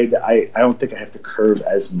Mermaid ride, I don't think I have to curve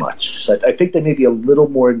as much. So I think there may be a little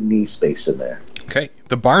more knee space in there. Okay.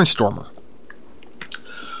 The Barnstormer.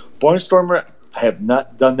 Barnstormer, I have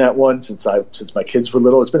not done that one since my kids were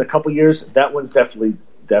little. It's been a couple years. That one's definitely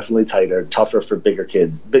tighter, tougher for bigger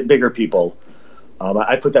kids, bigger people.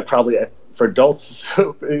 I put that probably for adults.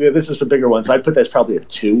 This is for bigger ones. I put that as probably a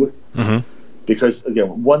 2 because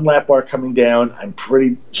again, one lap bar coming down. I'm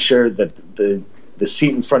pretty sure that the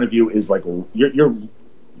seat in front of you is like you're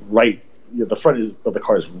right. The front of the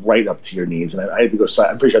car is right up to your knees, and I had to go.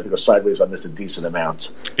 I'm pretty sure I had to go sideways on this a decent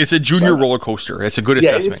amount. It's a junior roller coaster. It's a good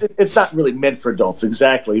assessment. It's not really meant for adults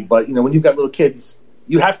exactly, but when you've got little kids,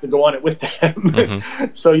 you have to go on it with them.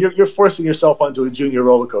 So you're forcing yourself onto a junior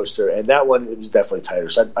roller coaster, and that one, it was definitely tighter.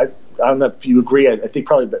 So I don't know if you agree. I think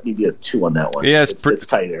probably maybe a 2 on that one. Yeah, it's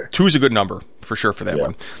tighter. 2 is a good number for sure for that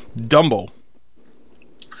one. Dumbo,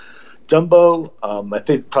 I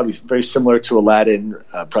think probably very similar to Aladdin.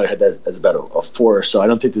 Probably had that as about a 4. So I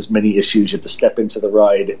don't think there's many issues. You have to step into the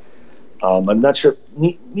ride. I'm not sure.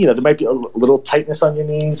 There might be a little tightness on your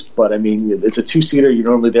knees, but I mean, it's a 2-seater. You're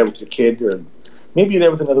normally there with your kid, or maybe you're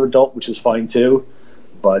there with another adult, which is fine too.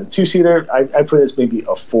 But 2-seater, I put it as maybe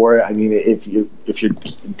a 4. I mean, if you're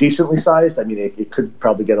decently sized, I mean, it could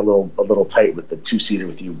probably get a little tight with the 2-seater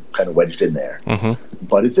with you kind of wedged in there.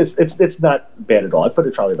 But it's not bad at all. I put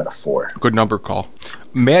it probably about a 4. Good number call.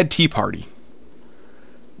 Mad Tea Party.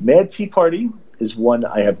 Mad Tea Party is one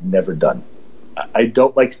I have never done. I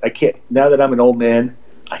don't like. I can't. Now that I'm an old man,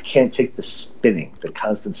 I can't take the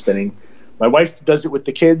constant spinning. My wife does it with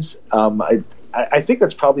the kids. I think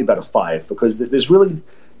that's probably about a 5 because there's really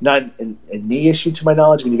not a knee issue to my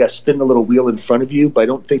knowledge when you got to spin the little wheel in front of you. But I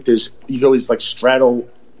don't think you can always like straddle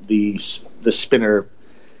the spinner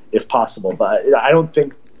if possible. But I don't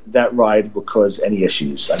think that ride will cause any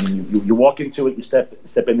issues. I mean, you walk into it, you step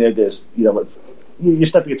in there. There's you're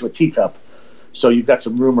stepping into a teacup, so you've got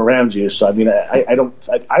some room around you. So I mean,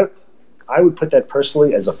 I would put that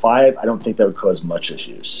personally as a 5. I don't think that would cause much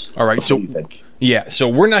issues. All right, what do you think? Yeah, so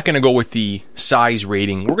we're not going to go with the size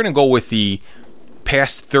rating. We're going to go with the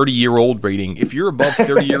past 30-year-old rating. If you're above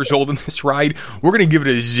 30 years old in this ride, we're going to give it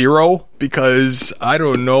a 0 because, I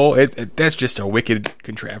don't know, that's just a wicked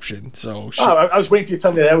contraption. So, I was waiting for you to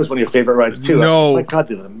tell me that was one of your favorite rides, too. No. Oh, my God,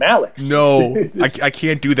 they're the Maliks. No, I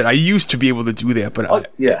can't do that. I used to be able to do that,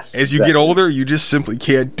 but yes, as you get older, you just simply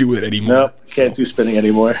can't do it anymore. No, can't do spinning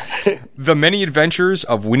anymore. The Many Adventures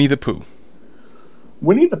of Winnie the Pooh.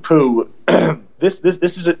 Winnie the Pooh, this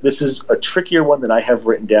is a trickier one that I have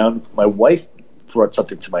written down. My wife brought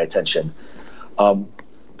something to my attention. The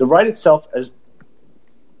ride itself,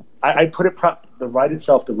 I put it, the ride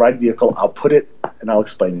itself, the ride vehicle, I'll put it, and I'll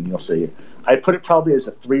explain it, and you'll see it. I put it probably as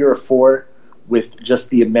a 3 or a 4 with just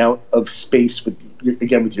the amount of space with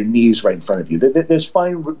your knees right in front of you. There's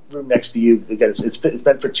fine room next to you. Again, it's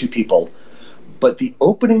meant for 2 people. But the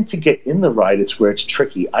opening to get in the ride, it's where it's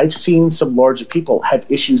tricky. I've seen some larger people have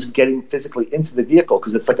issues getting physically into the vehicle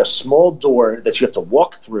because it's like a small door that you have to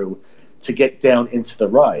walk through to get down into the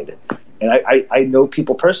ride. And I know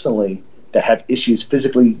people personally that have issues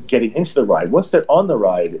physically getting into the ride. Once they're on the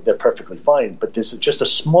ride, they're perfectly fine. But there's just a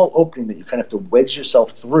small opening that you kind of have to wedge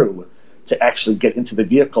yourself through to actually get into the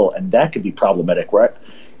vehicle, and that could be problematic. Right?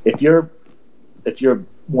 If you're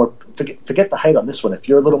more, forget the height on this one. If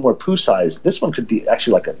you're a little more poo sized, this one could be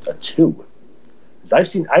actually like a 2.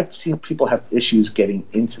 Because I've seen people have issues getting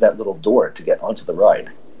into that little door to get onto the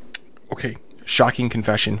ride. Okay, shocking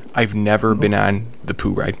confession. I've never been on the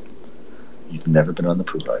poo ride. You've never been on the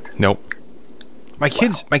poo ride? Nope. My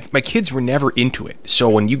kids, my kids were never into it. So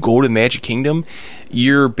when you go to Magic Kingdom,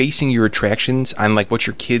 you're basing your attractions on like what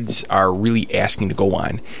your kids are really asking to go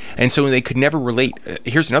on, and so they could never relate.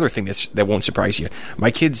 Here's another thing that won't surprise you.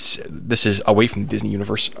 My kids, this is away from the Disney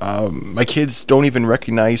universe. My kids don't even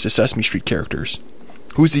recognize the Sesame Street characters.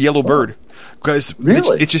 Who's the yellow bird? Because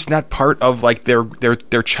it's just not part of like their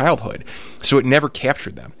childhood. So it never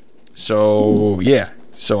captured them. So yeah.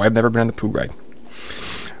 So I've never been on the poo ride.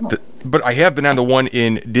 But I have been on the one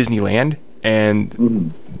in Disneyland, and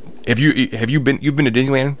you've been to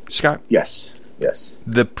Disneyland, Scott? Yes.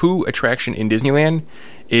 The poo attraction in Disneyland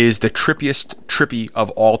is the trippiest trippy of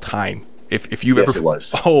all time. If you've ever, it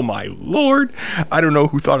was. Oh my Lord, I don't know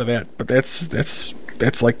who thought of that, but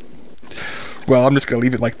that's like, well, I'm just gonna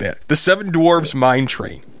leave it like that. The Seven Dwarfs Mine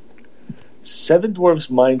Train. Seven Dwarfs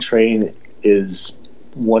Mine Train is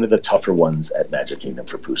one of the tougher ones at Magic Kingdom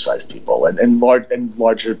for poo-sized people and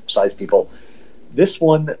larger-sized people. This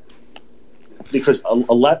one, because a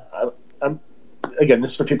lot. Again,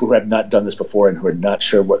 this is for people who have not done this before and who are not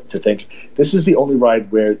sure what to think. This is the only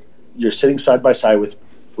ride where you're sitting side by side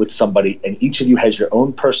with somebody, and each of you has your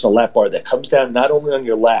own personal lap bar that comes down not only on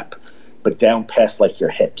your lap, but down past like your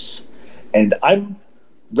hips. And I'm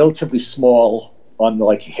relatively small on the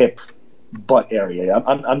like hip butt area.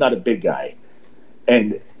 I'm not a big guy.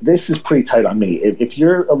 And this is pretty tight on me. If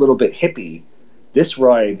you're a little bit hippie, this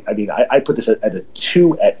ride, I mean, I put this at a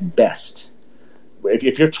 2 at best.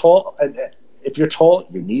 If you're tall,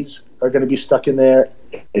 your knees are going to be stuck in there.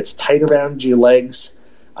 It's tight around your legs.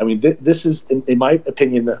 I mean, this is, in my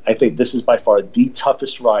opinion, I think this is by far the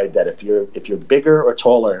toughest ride that if you're bigger or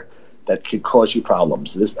taller, that could cause you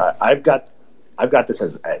problems. I've got this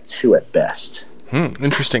as a 2 at best.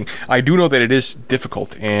 Interesting. I do know that it is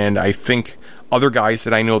difficult, and I think other guys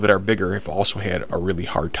that I know that are bigger have also had a really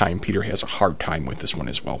hard time. Peter has a hard time with this one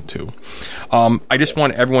as well, too. I just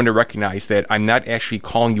want everyone to recognize that I'm not actually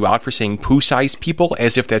calling you out for saying poo-sized people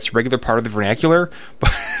as if that's a regular part of the vernacular, but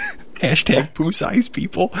hashtag poo-sized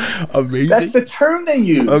people. Amazing. That's the term they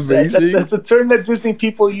use. Amazing. That's the term that Disney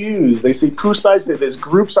people use. They say poo-sized. There's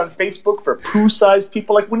groups on Facebook for poo-sized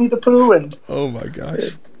people like Winnie the Pooh. And oh, my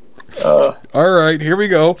gosh. All right, here we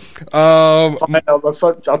go. I'll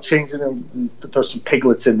change it and throw some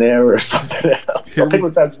piglets in there or something else.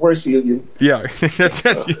 Piglet sounds worse. Yeah, you're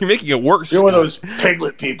making it worse. You're one of those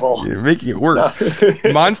piglet people. You're making it worse.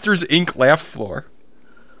 Monsters Inc. Laugh Floor.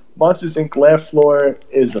 Monsters Inc. Laugh Floor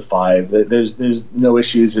is a 5. There's no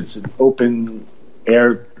issues. It's an open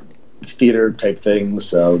air theater type thing,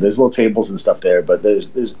 so there's little tables and stuff there, but there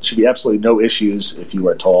should be absolutely no issues if you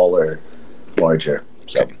are tall or larger.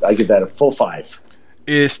 So I give that a full 5.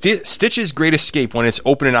 Is Stitch's Great Escape when it's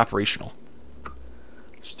open and operational?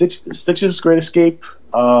 Stitch's Great Escape.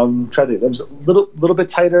 Try to. It was a little bit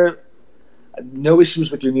tighter. No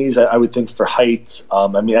issues with your knees, I would think, for height. I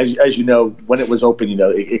mean, as you know, when it was open,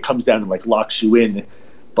 it comes down and like locks you in.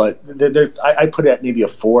 But I put it at maybe a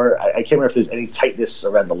 4. I can't remember if there's any tightness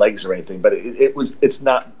around the legs or anything, but it's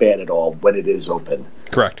not bad at all when it is open.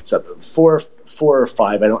 Correct. So 4 or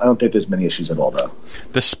 5. I don't think there's many issues at all though.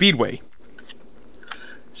 The Speedway.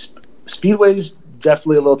 Speedway's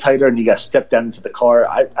definitely a little tighter, and you got to step down into the car.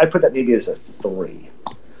 I put that maybe as a 3.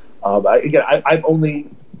 I've only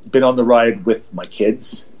been on the ride with my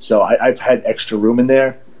kids, so I've had extra room in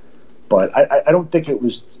there, but I don't think it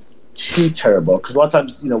was too terrible, because a lot of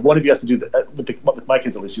times, one of you has to do with my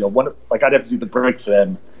kids at least, I'd have to do the brake for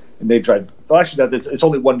them, and they drive. Well, actually, no, it's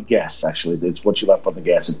only one gas. Actually, it's once you left on the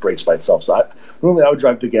gas, it brakes by itself. So normally I would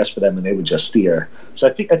drive the gas for them, and they would just steer. So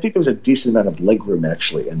I think there was a decent amount of leg room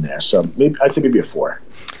actually in there. So I'd say maybe a 4.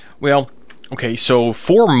 Well, okay, so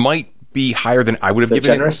 4 might be higher than I would have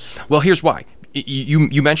given generous? it. Well, here's why.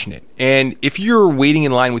 You mentioned it, and if you're waiting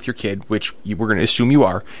in line with your kid, which we're going to assume you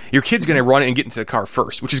are, your kid's going to run and get into the car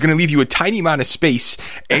first, which is going to leave you a tiny amount of space,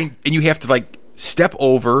 and you have to step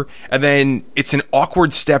over, and then it's an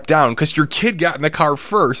awkward step down because your kid got in the car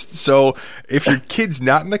first. So if your kid's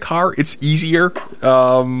not in the car, it's easier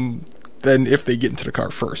than if they get into the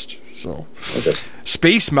car first. So, okay.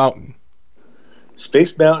 Space Mountain.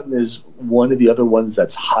 Space Mountain is one of the other ones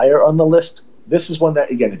that's higher on the list. This is one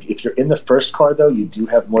that, again, if you're in the first car, though, you do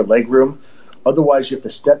have more leg room. Otherwise, you have to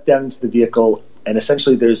step down into the vehicle, and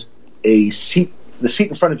essentially there's a seat. The seat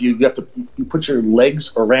in front of you, you put your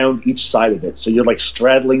legs around each side of it, so you're like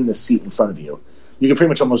straddling the seat in front of you. You can pretty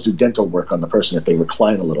much almost do dental work on the person if they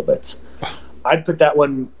recline a little bit. I'd put that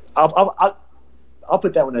one. I'll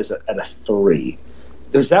put that one at a 3.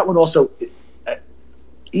 There's that one also.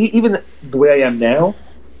 Even the way I am now,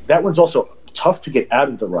 that one's also tough to get out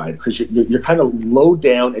of the ride because you're kind of low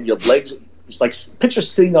down and your legs. It's like picture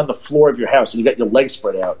sitting on the floor of your house and you got your legs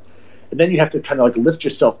spread out. And then you have to kind of like lift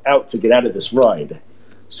yourself out to get out of this ride.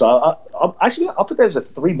 So I'll put that as a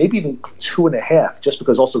 3, maybe even 2.5, just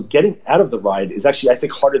because also getting out of the ride is actually, I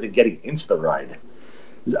think, harder than getting into the ride.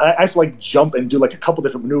 I have to like jump and do like a couple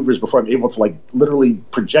different maneuvers before I'm able to like literally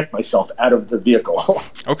project myself out of the vehicle.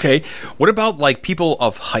 Okay. What about like people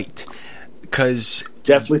of height? Because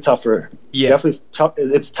definitely tougher. Yeah. Definitely tough.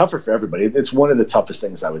 It's tougher for everybody. It's one of the toughest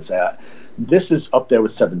things, I would say. This is up there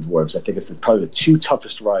with Seven Dwarfs. I think it's probably the 2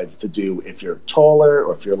 toughest rides to do if you're taller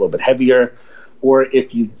or if you're a little bit heavier or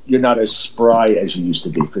if you're not as spry as you used to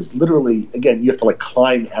be. Because literally, again, you have to like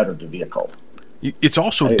climb out of the vehicle. It's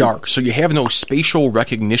also dark, so you have no spatial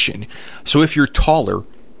recognition. So if you're taller,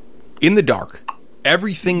 in the dark,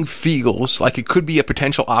 everything feels like it could be a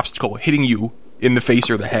potential obstacle hitting you in the face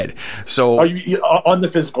or the head. So are you on the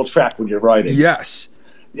physical track when you're riding? Yes.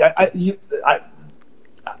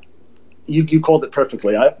 You called it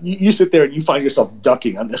perfectly. You sit there and you find yourself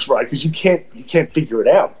ducking on this ride because you can't figure it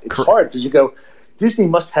out. It's hard because you go, Disney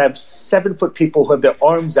must have 7-foot people who have their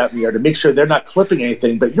arms out in the air to make sure they're not clipping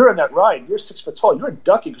anything. But you're on that ride. You're 6 foot tall. You're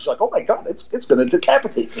ducking because you're like, oh my god, it's going to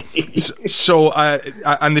decapitate me. So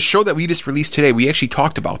on the show that we just released today, we actually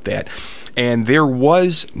talked about that, and there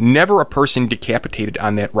was never a person decapitated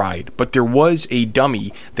on that ride, but there was a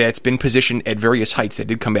dummy that's been positioned at various heights that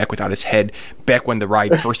did come back without his head back when the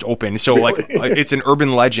ride first opened. So Really? like it's an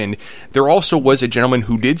urban legend. There also was a gentleman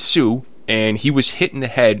who did sue. And he was hit in the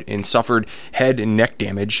head and suffered head and neck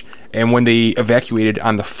damage. And when they evacuated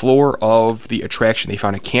on the floor of the attraction, they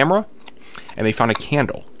found a camera and they found a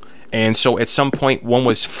candle. And so at some point, one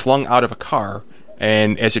was flung out of a car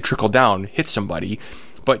and as it trickled down, hit somebody.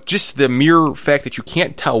 But just the mere fact that you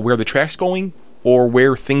can't tell where the track's going or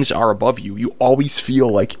where things are above you, you always feel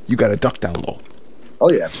like you got to duck down low. Oh,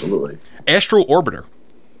 yeah, absolutely. Astro Orbiter.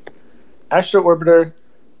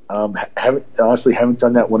 Haven't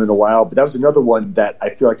done that one in a while, but that was another one that I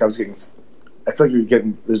feel like you're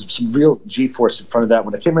getting. There's some real G-force in front of that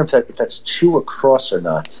one. I can't remember if that's 2 across or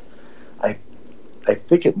not. I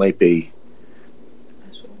think it might be.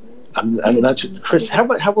 I'm not sure. Chris, how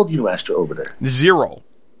old do you know Astro Orbiter? 0.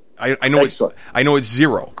 I know Excellent. I know it's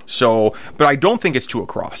 0. So, but I don't think it's 2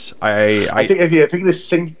 across. I think it is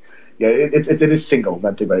single. Yeah, it is single.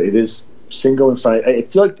 Not think about it. It is single and front. I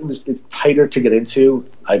feel like it's tighter to get into.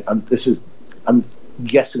 I'm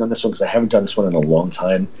guessing on this one because I haven't done this one in a long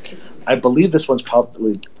time. I believe this one's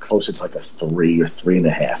probably closer to like a 3 or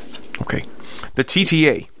 3.5. Okay. The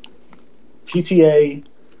TTA.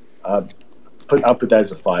 I'll put that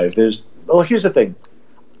as a 5. Here's the thing.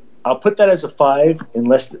 I'll put that as a 5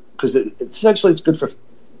 unless because essentially it's good for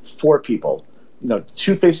 4 people.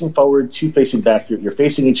 2 facing forward, 2 facing back. You're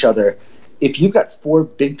facing each other. If you've got 4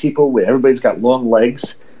 big people where everybody's got long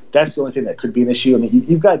legs, that's the only thing that could be an issue. I mean,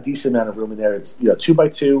 you've got a decent amount of room in there. It's 2 by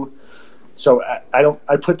 2. So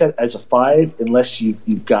I put that as a 5 unless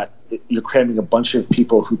you're cramming a bunch of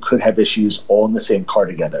people who could have issues all in the same car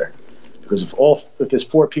together. Because if there's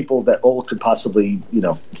 4 people that all could possibly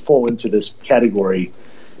fall into this category,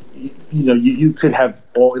 you could have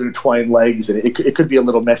all intertwined legs and it could be a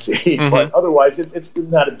little messy. Mm-hmm. But otherwise, it's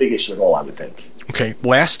not a big issue at all, I would think. Okay,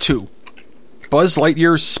 last 2. Buzz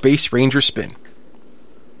Lightyear's Space Ranger Spin.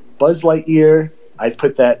 Buzz Lightyear, I'd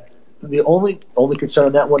put that. The only concern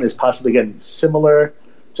on that one is possibly, again, similar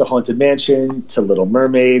to Haunted Mansion, to Little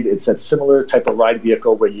Mermaid. It's that similar type of ride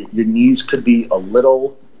vehicle where your knees could be a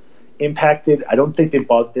little impacted. I don't think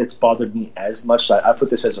it's bothered me as much. So I put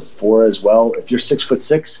this as a 4 as well. If you're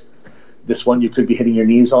 6'6", this one you could be hitting your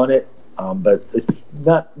knees on it, but it's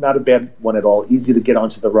not a bad one at all. Easy to get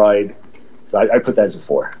onto the ride. So I put that as a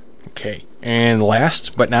 4. Okay, and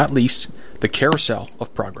last but not least, the Carousel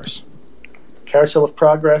of Progress. Carousel of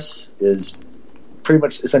Progress is pretty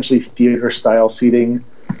much essentially theater-style seating,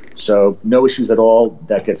 so no issues at all.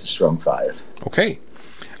 That gets a strong 5. Okay.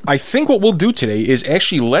 I think what we'll do today is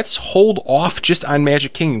actually let's hold off just on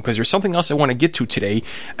Magic Kingdom because there's something else I want to get to today,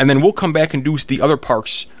 and then we'll come back and do the other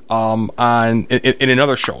parks in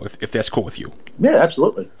another show if that's cool with you. Yeah,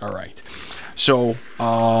 absolutely. All right. So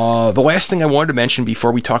the last thing I wanted to mention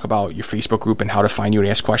before we talk about your Facebook group and how to find you and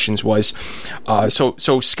ask questions was,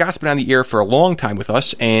 so Scott's been on the air for a long time with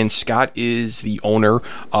us, and Scott is the owner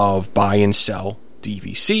of Buy and Sell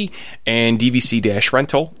DVC and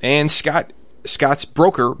DVC-Rental, and Scott's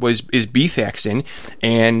broker is B Thaxton,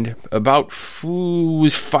 and about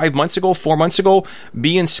 4 months ago,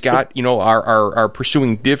 B and Scott, are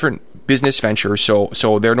pursuing different business ventures,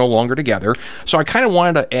 so they're no longer together. So I kind of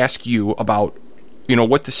wanted to ask you about,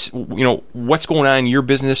 what's going on in your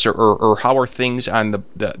business, or how are things on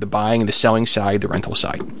the buying, the selling side, the rental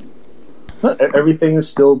side? Everything is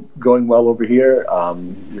still going well over here.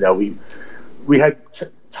 We had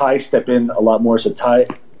Ty step in a lot more. So Ty,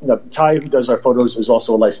 who does our photos, is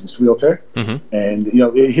also a licensed realtor, and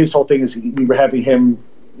his whole thing is we were having him,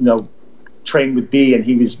 train with B, and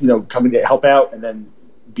he was coming to help out, and then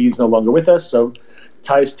B's no longer with us, so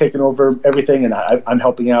Ty's taken over everything, and I'm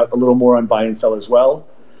helping out a little more on buy and sell as well.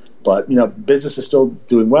 But business is still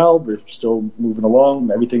doing well. We're still moving along.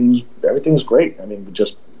 Everything's great. I mean, we're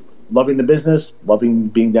just loving the business, loving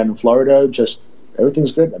being down in Florida. Just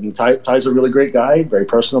everything's good. I mean, Ty's a really great guy, very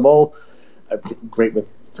personable, great with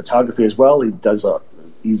photography as well. He does a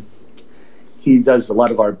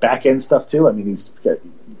lot of our back end stuff too. I mean, he's got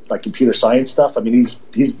like computer science stuff. I mean, he's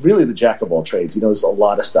really the jack of all trades. He knows a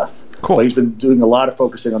lot of stuff. Cool. But he's been doing a lot of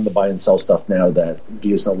focusing on the buy and sell stuff now that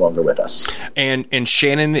B is no longer with us. And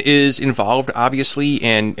Shannon is involved, obviously,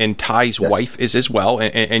 and Ty's wife is as well.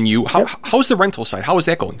 And you, how's the rental side? How is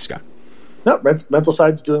that going, Scott? No, rental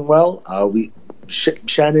side's doing well.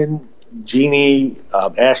 Shannon, Jeannie,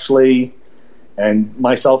 Ashley, and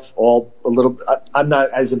myself, all a little. I'm not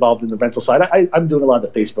as involved in the rental side. I'm doing a lot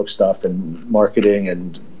of the Facebook stuff and marketing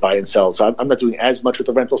and buy and sell. So I'm not doing as much with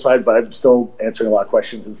the rental side, but I'm still answering a lot of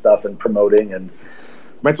questions and stuff and promoting. And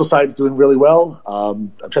rental side is doing really well.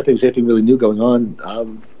 I'm trying to think if there's anything really new going on.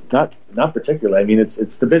 Not particularly. I mean, it's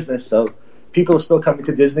the business, so people are still coming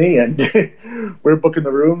to Disney, and we're booking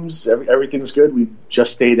the rooms. Everything's good. We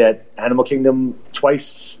just stayed at Animal Kingdom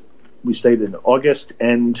twice. We stayed in August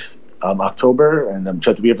and October, and I'm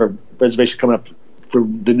trying to. We have a reservation coming up for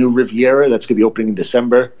the new Riviera that's going to be opening in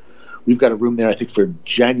December. We've got a room there, I think, for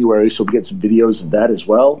January, so we'll get some videos of that as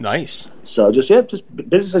well. Nice. So just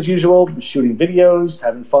business as usual, shooting videos,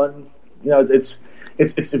 having fun. It's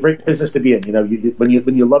a great business to be in. When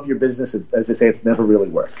you love your business, as they say, it's never really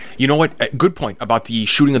work. You know what? Good point about the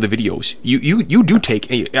shooting of the videos. You do take.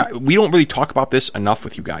 We don't really talk about this enough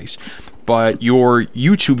with you guys, but your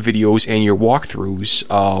YouTube videos and your walkthroughs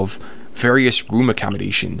of various room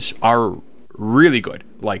accommodations are really good.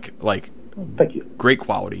 Like. Thank you. Great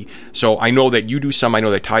quality. So I know that you do some. I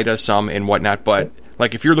know that Ty does some and whatnot. But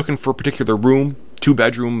like, if you're looking for a particular room,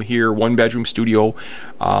 2-bedroom here, 1-bedroom studio.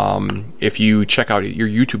 If you check out your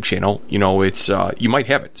YouTube channel, it's you might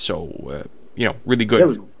have it. So really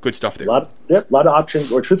good, good stuff there. A lot of options.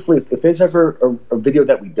 Or truthfully, if there's ever a video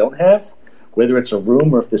that we don't have, whether it's a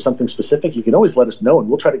room or if there's something specific, you can always let us know, and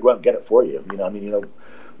we'll try to go out and get it for you.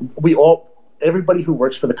 Everybody who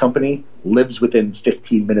works for the company lives within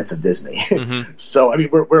 15 minutes of Disney. Mm-hmm. So, I mean,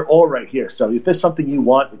 we're all right here. So if there's something you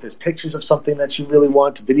want, if there's pictures of something that you really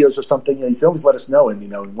want, videos of something, you can always let us know. And,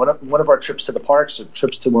 one of our trips to the parks or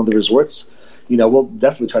trips to one of the resorts, we'll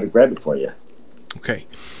definitely try to grab it for you. Okay.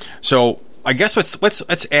 So I guess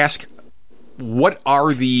let's ask, what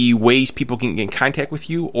are the ways people can get in contact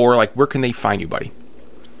with you, or like, where can they find you, buddy?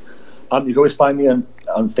 You can always find me on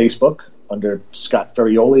Facebook under Scott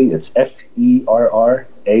Ferraioli. It's Ferraioli.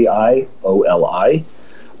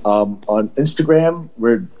 On Instagram,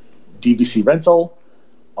 we're DVC Rental.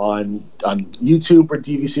 On YouTube, we're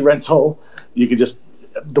DVC Rental. You can just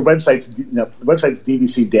the website's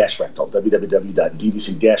DVC-Rental,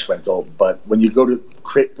 www.dvc-rental. But when you go to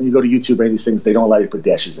YouTube or any of these things, they don't allow you to put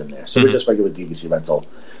dashes in there. So we're just regular DVC Rental.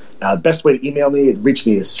 Best way to email me and reach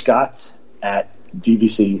me is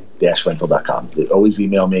scott@dvc-rental.com. Always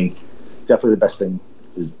email me. Definitely the best thing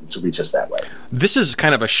is to reach us that way. This is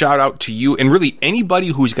kind of a shout out to you and really anybody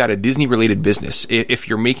who's got a Disney related business. If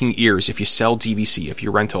you're making ears, if you sell DVC, if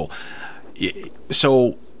you're rental.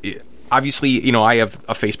 So obviously, I have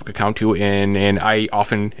a Facebook account too, and I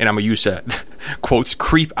often, and I'm going to use quotes,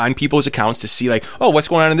 creep on people's accounts to see like, oh, what's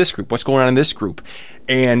going on in this group? What's going on in this group?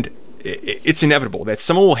 And it's inevitable that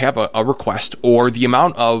someone will have a request, or the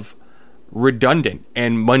amount of redundant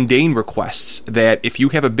and mundane requests that if you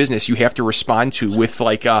have a business you have to respond to with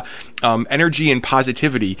like energy and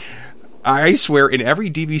positivity. I swear, in every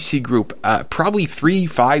DVC group, probably 3,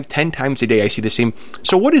 5, 10 times a day, I see the same.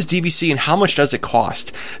 So what is DVC and how much does it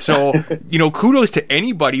cost? So, kudos to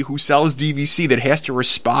anybody who sells DVC that has to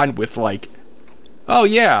respond with like, oh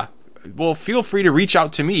yeah, well, feel free to reach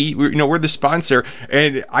out to me. We're the sponsor.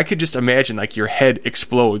 And I could just imagine like your head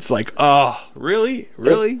explodes like, oh, really?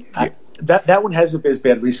 That one hasn't been as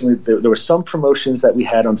bad recently. There were some promotions that we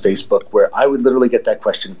had on Facebook where I would literally get that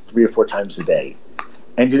question 3 or 4 times a day.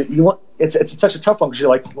 And you want it's such a tough one because you're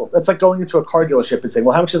like, well, it's like going into a car dealership and saying,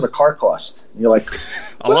 well, how much does a car cost? And you're like,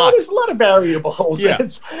 there's a lot of variables. Yeah.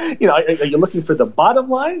 It's, are you looking for the bottom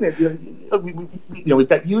line? We've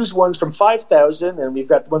got used ones from $5,000 and we've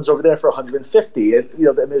got ones over there for $150.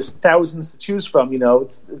 And, and there's thousands to choose from.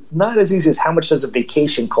 It's not as easy as how much does a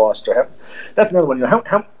vacation cost, or that's another one.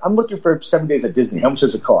 How I'm looking for 7 days at Disney. How much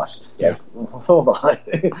does it cost? Yeah. Hold on.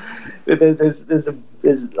 There's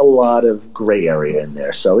a lot of gray area in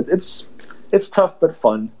there, so it's tough but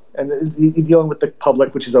fun, and you're dealing with the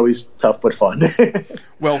public, which is always tough but fun.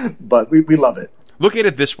 Well, but we love it. Look at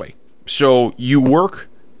it this way: so you work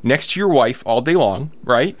next to your wife all day long,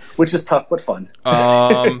 right? Which is tough but fun.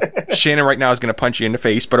 Shannon right now is going to punch you in the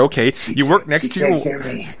face, but okay. You work next to your. She can't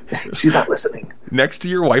hear me. She's not listening. Next to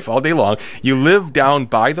your wife all day long. You live down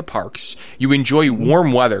by the parks. You enjoy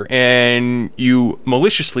warm weather, and you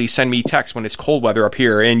maliciously send me texts when it's cold weather up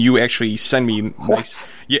here, and you actually send me nice.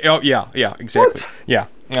 Yeah, exactly. What? Yeah.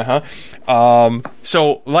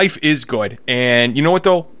 So life is good, and you know what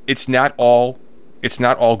though? It's not all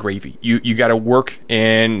gravy. You got to work,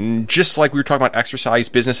 and just like we were talking about exercise,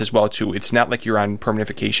 business as well too. It's not like you're on permanent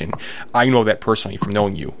vacation. I know that personally from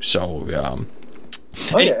knowing you. So.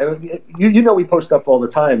 We post stuff all the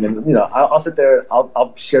time, and I'll sit there,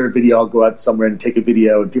 I'll share a video, I'll go out somewhere and take a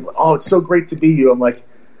video, and people, oh, it's so great to be you. I'm like,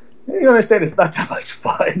 you understand, it's not that much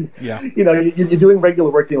fun. Yeah. You're doing regular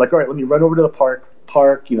work, and you're like, all right, let me run over to the park,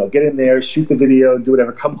 get in there, shoot the video, do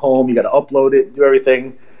whatever, come home, you got to upload it, do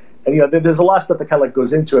everything. And there's a lot of stuff that kind of like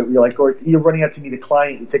goes into it. You're like, or you're running out to meet a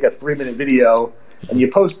client, you take a 3-minute video and you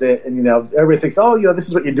post it, and everybody thinks, oh, this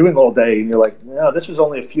is what you're doing all day, and you're like, no, this was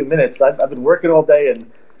only a few minutes. I've been working all day, and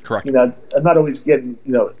correct. I'm not always getting,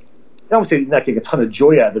 I don't say not getting a ton of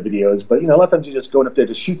joy out of the videos, but a lot of times you're just going up there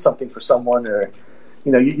to shoot something for someone, or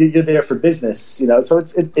you're there for business, so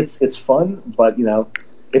it's fun, but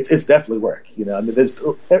it's definitely work.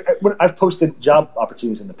 When I've posted job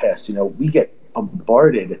opportunities in the past, we get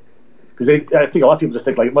bombarded. Because I think a lot of people just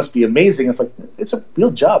think like it must be amazing. It's like it's a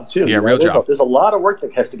real job too. Yeah, real job. There's a lot of work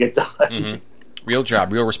that has to get done. Mm-hmm. Real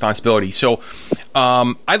job, real responsibility. So,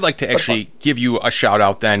 I'd like to actually give you a shout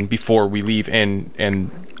out then before we leave,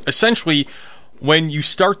 and essentially, when you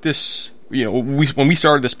start this, when we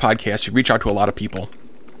started this podcast, we reached out to a lot of people,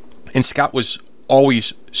 and Scott was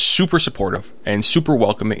always super supportive and super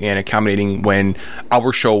welcoming and accommodating when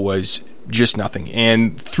our show was just nothing.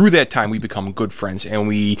 And through that time, we become good friends, and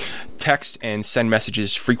we text and send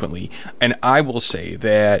messages frequently. And I will say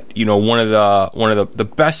that one of the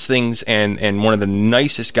best things and one of the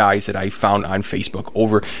nicest guys that I found on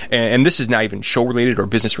Facebook and this is not even show related or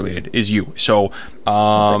business related, is you. So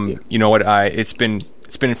you know what, it's been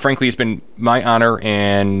my honor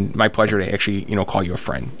and my pleasure to actually call you a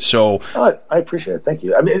friend. So I appreciate it. Thank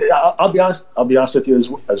you. I mean, I'll be honest with you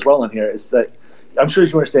as well on here, is that I'm sure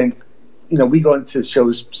as you understand, we go into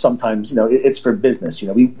shows sometimes, it's for business.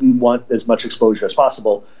 We want as much exposure as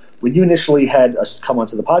possible. When you initially had us come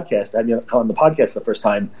onto the podcast, come on the podcast the first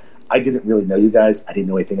time, I didn't really know you guys. I didn't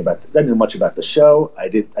know anything I didn't know much about the show. I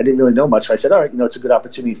didn't really know much. I said, all right, it's a good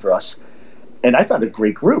opportunity for us. And I found a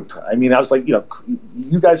great group. I mean, I was like,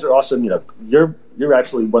 you guys are awesome. You're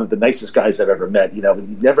actually one of the nicest guys I've ever met. You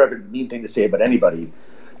never have a mean thing to say about anybody.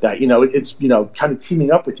 That it's kind of teaming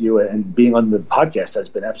up with you and being on the podcast has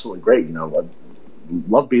been absolutely great. I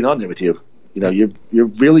love being on there with you. You're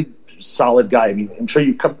really solid guy. I mean, I'm sure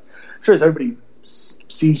as everybody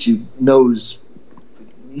sees you, knows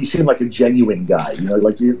you seem like a genuine guy.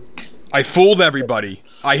 I fooled everybody.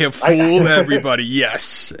 I have fooled everybody.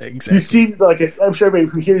 Yes, exactly. You seem like I'm sure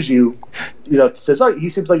everybody who hears you, says, "Oh, he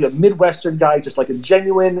seems like a Midwestern guy, just like a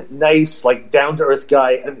genuine, nice, like down to earth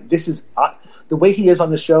guy." And this is the way he is on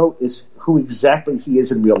the show is who exactly he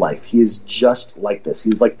is in real life. He is just like this.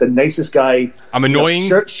 He's like the nicest guy. I'm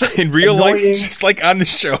annoying in real life, just like on the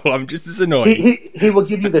show. I'm just as annoying. He will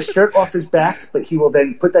give you the shirt off his back, but he will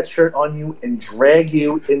then put that shirt on you and drag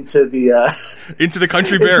you into the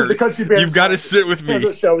Country Bears. Into the Country Bears. You've got to sit with me.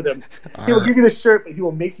 The show with him. He will give you the shirt, but he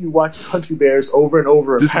will make you watch Country Bears over and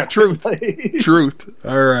over. This is truth. Truth.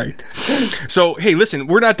 All right. So, hey, listen,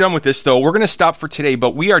 we're not done with this, though. We're going to stop for today,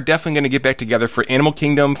 but we are definitely going to get back together for Animal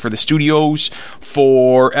Kingdom, for the studio videos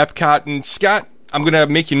for Epcot. And Scott, I'm going to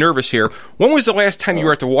make you nervous here. When was the last time you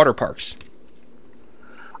were at the water parks?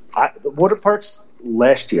 The water parks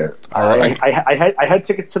last year. All right. I had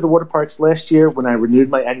tickets to the water parks last year when I renewed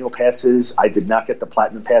my annual passes. I did not get the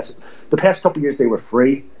platinum pass. The past couple years they were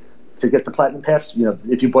free to get the platinum pass. You know,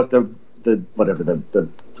 if you bought the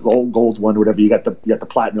gold one or whatever, you got the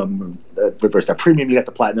platinum. Reverse that premium, you got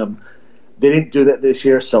the platinum. They didn't do that this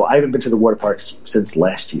year, so I haven't been to the water parks since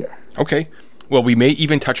last year. Okay. Well, we may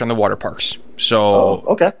even touch on the water parks. So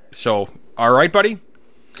okay. So all right, buddy.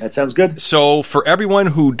 That sounds good. So for everyone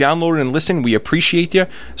who downloaded and listened, we appreciate you.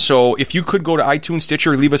 So if you could go to iTunes,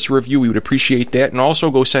 Stitcher, leave us a review, we would appreciate that. And also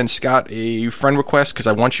go send Scott a friend request because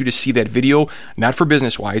I want you to see that video, not for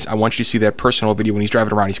business-wise. I want you to see that personal video when he's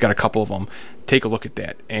driving around. He's got a couple of them. Take a look at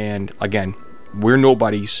that. And again, we're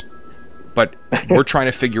nobodies, but we're trying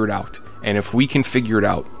to figure it out. And if we can figure it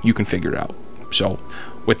out, you can figure it out. So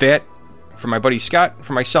with that, for my buddy Scott,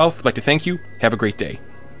 for myself, I'd like to thank you. Have a great day.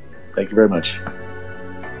 Thank you very much.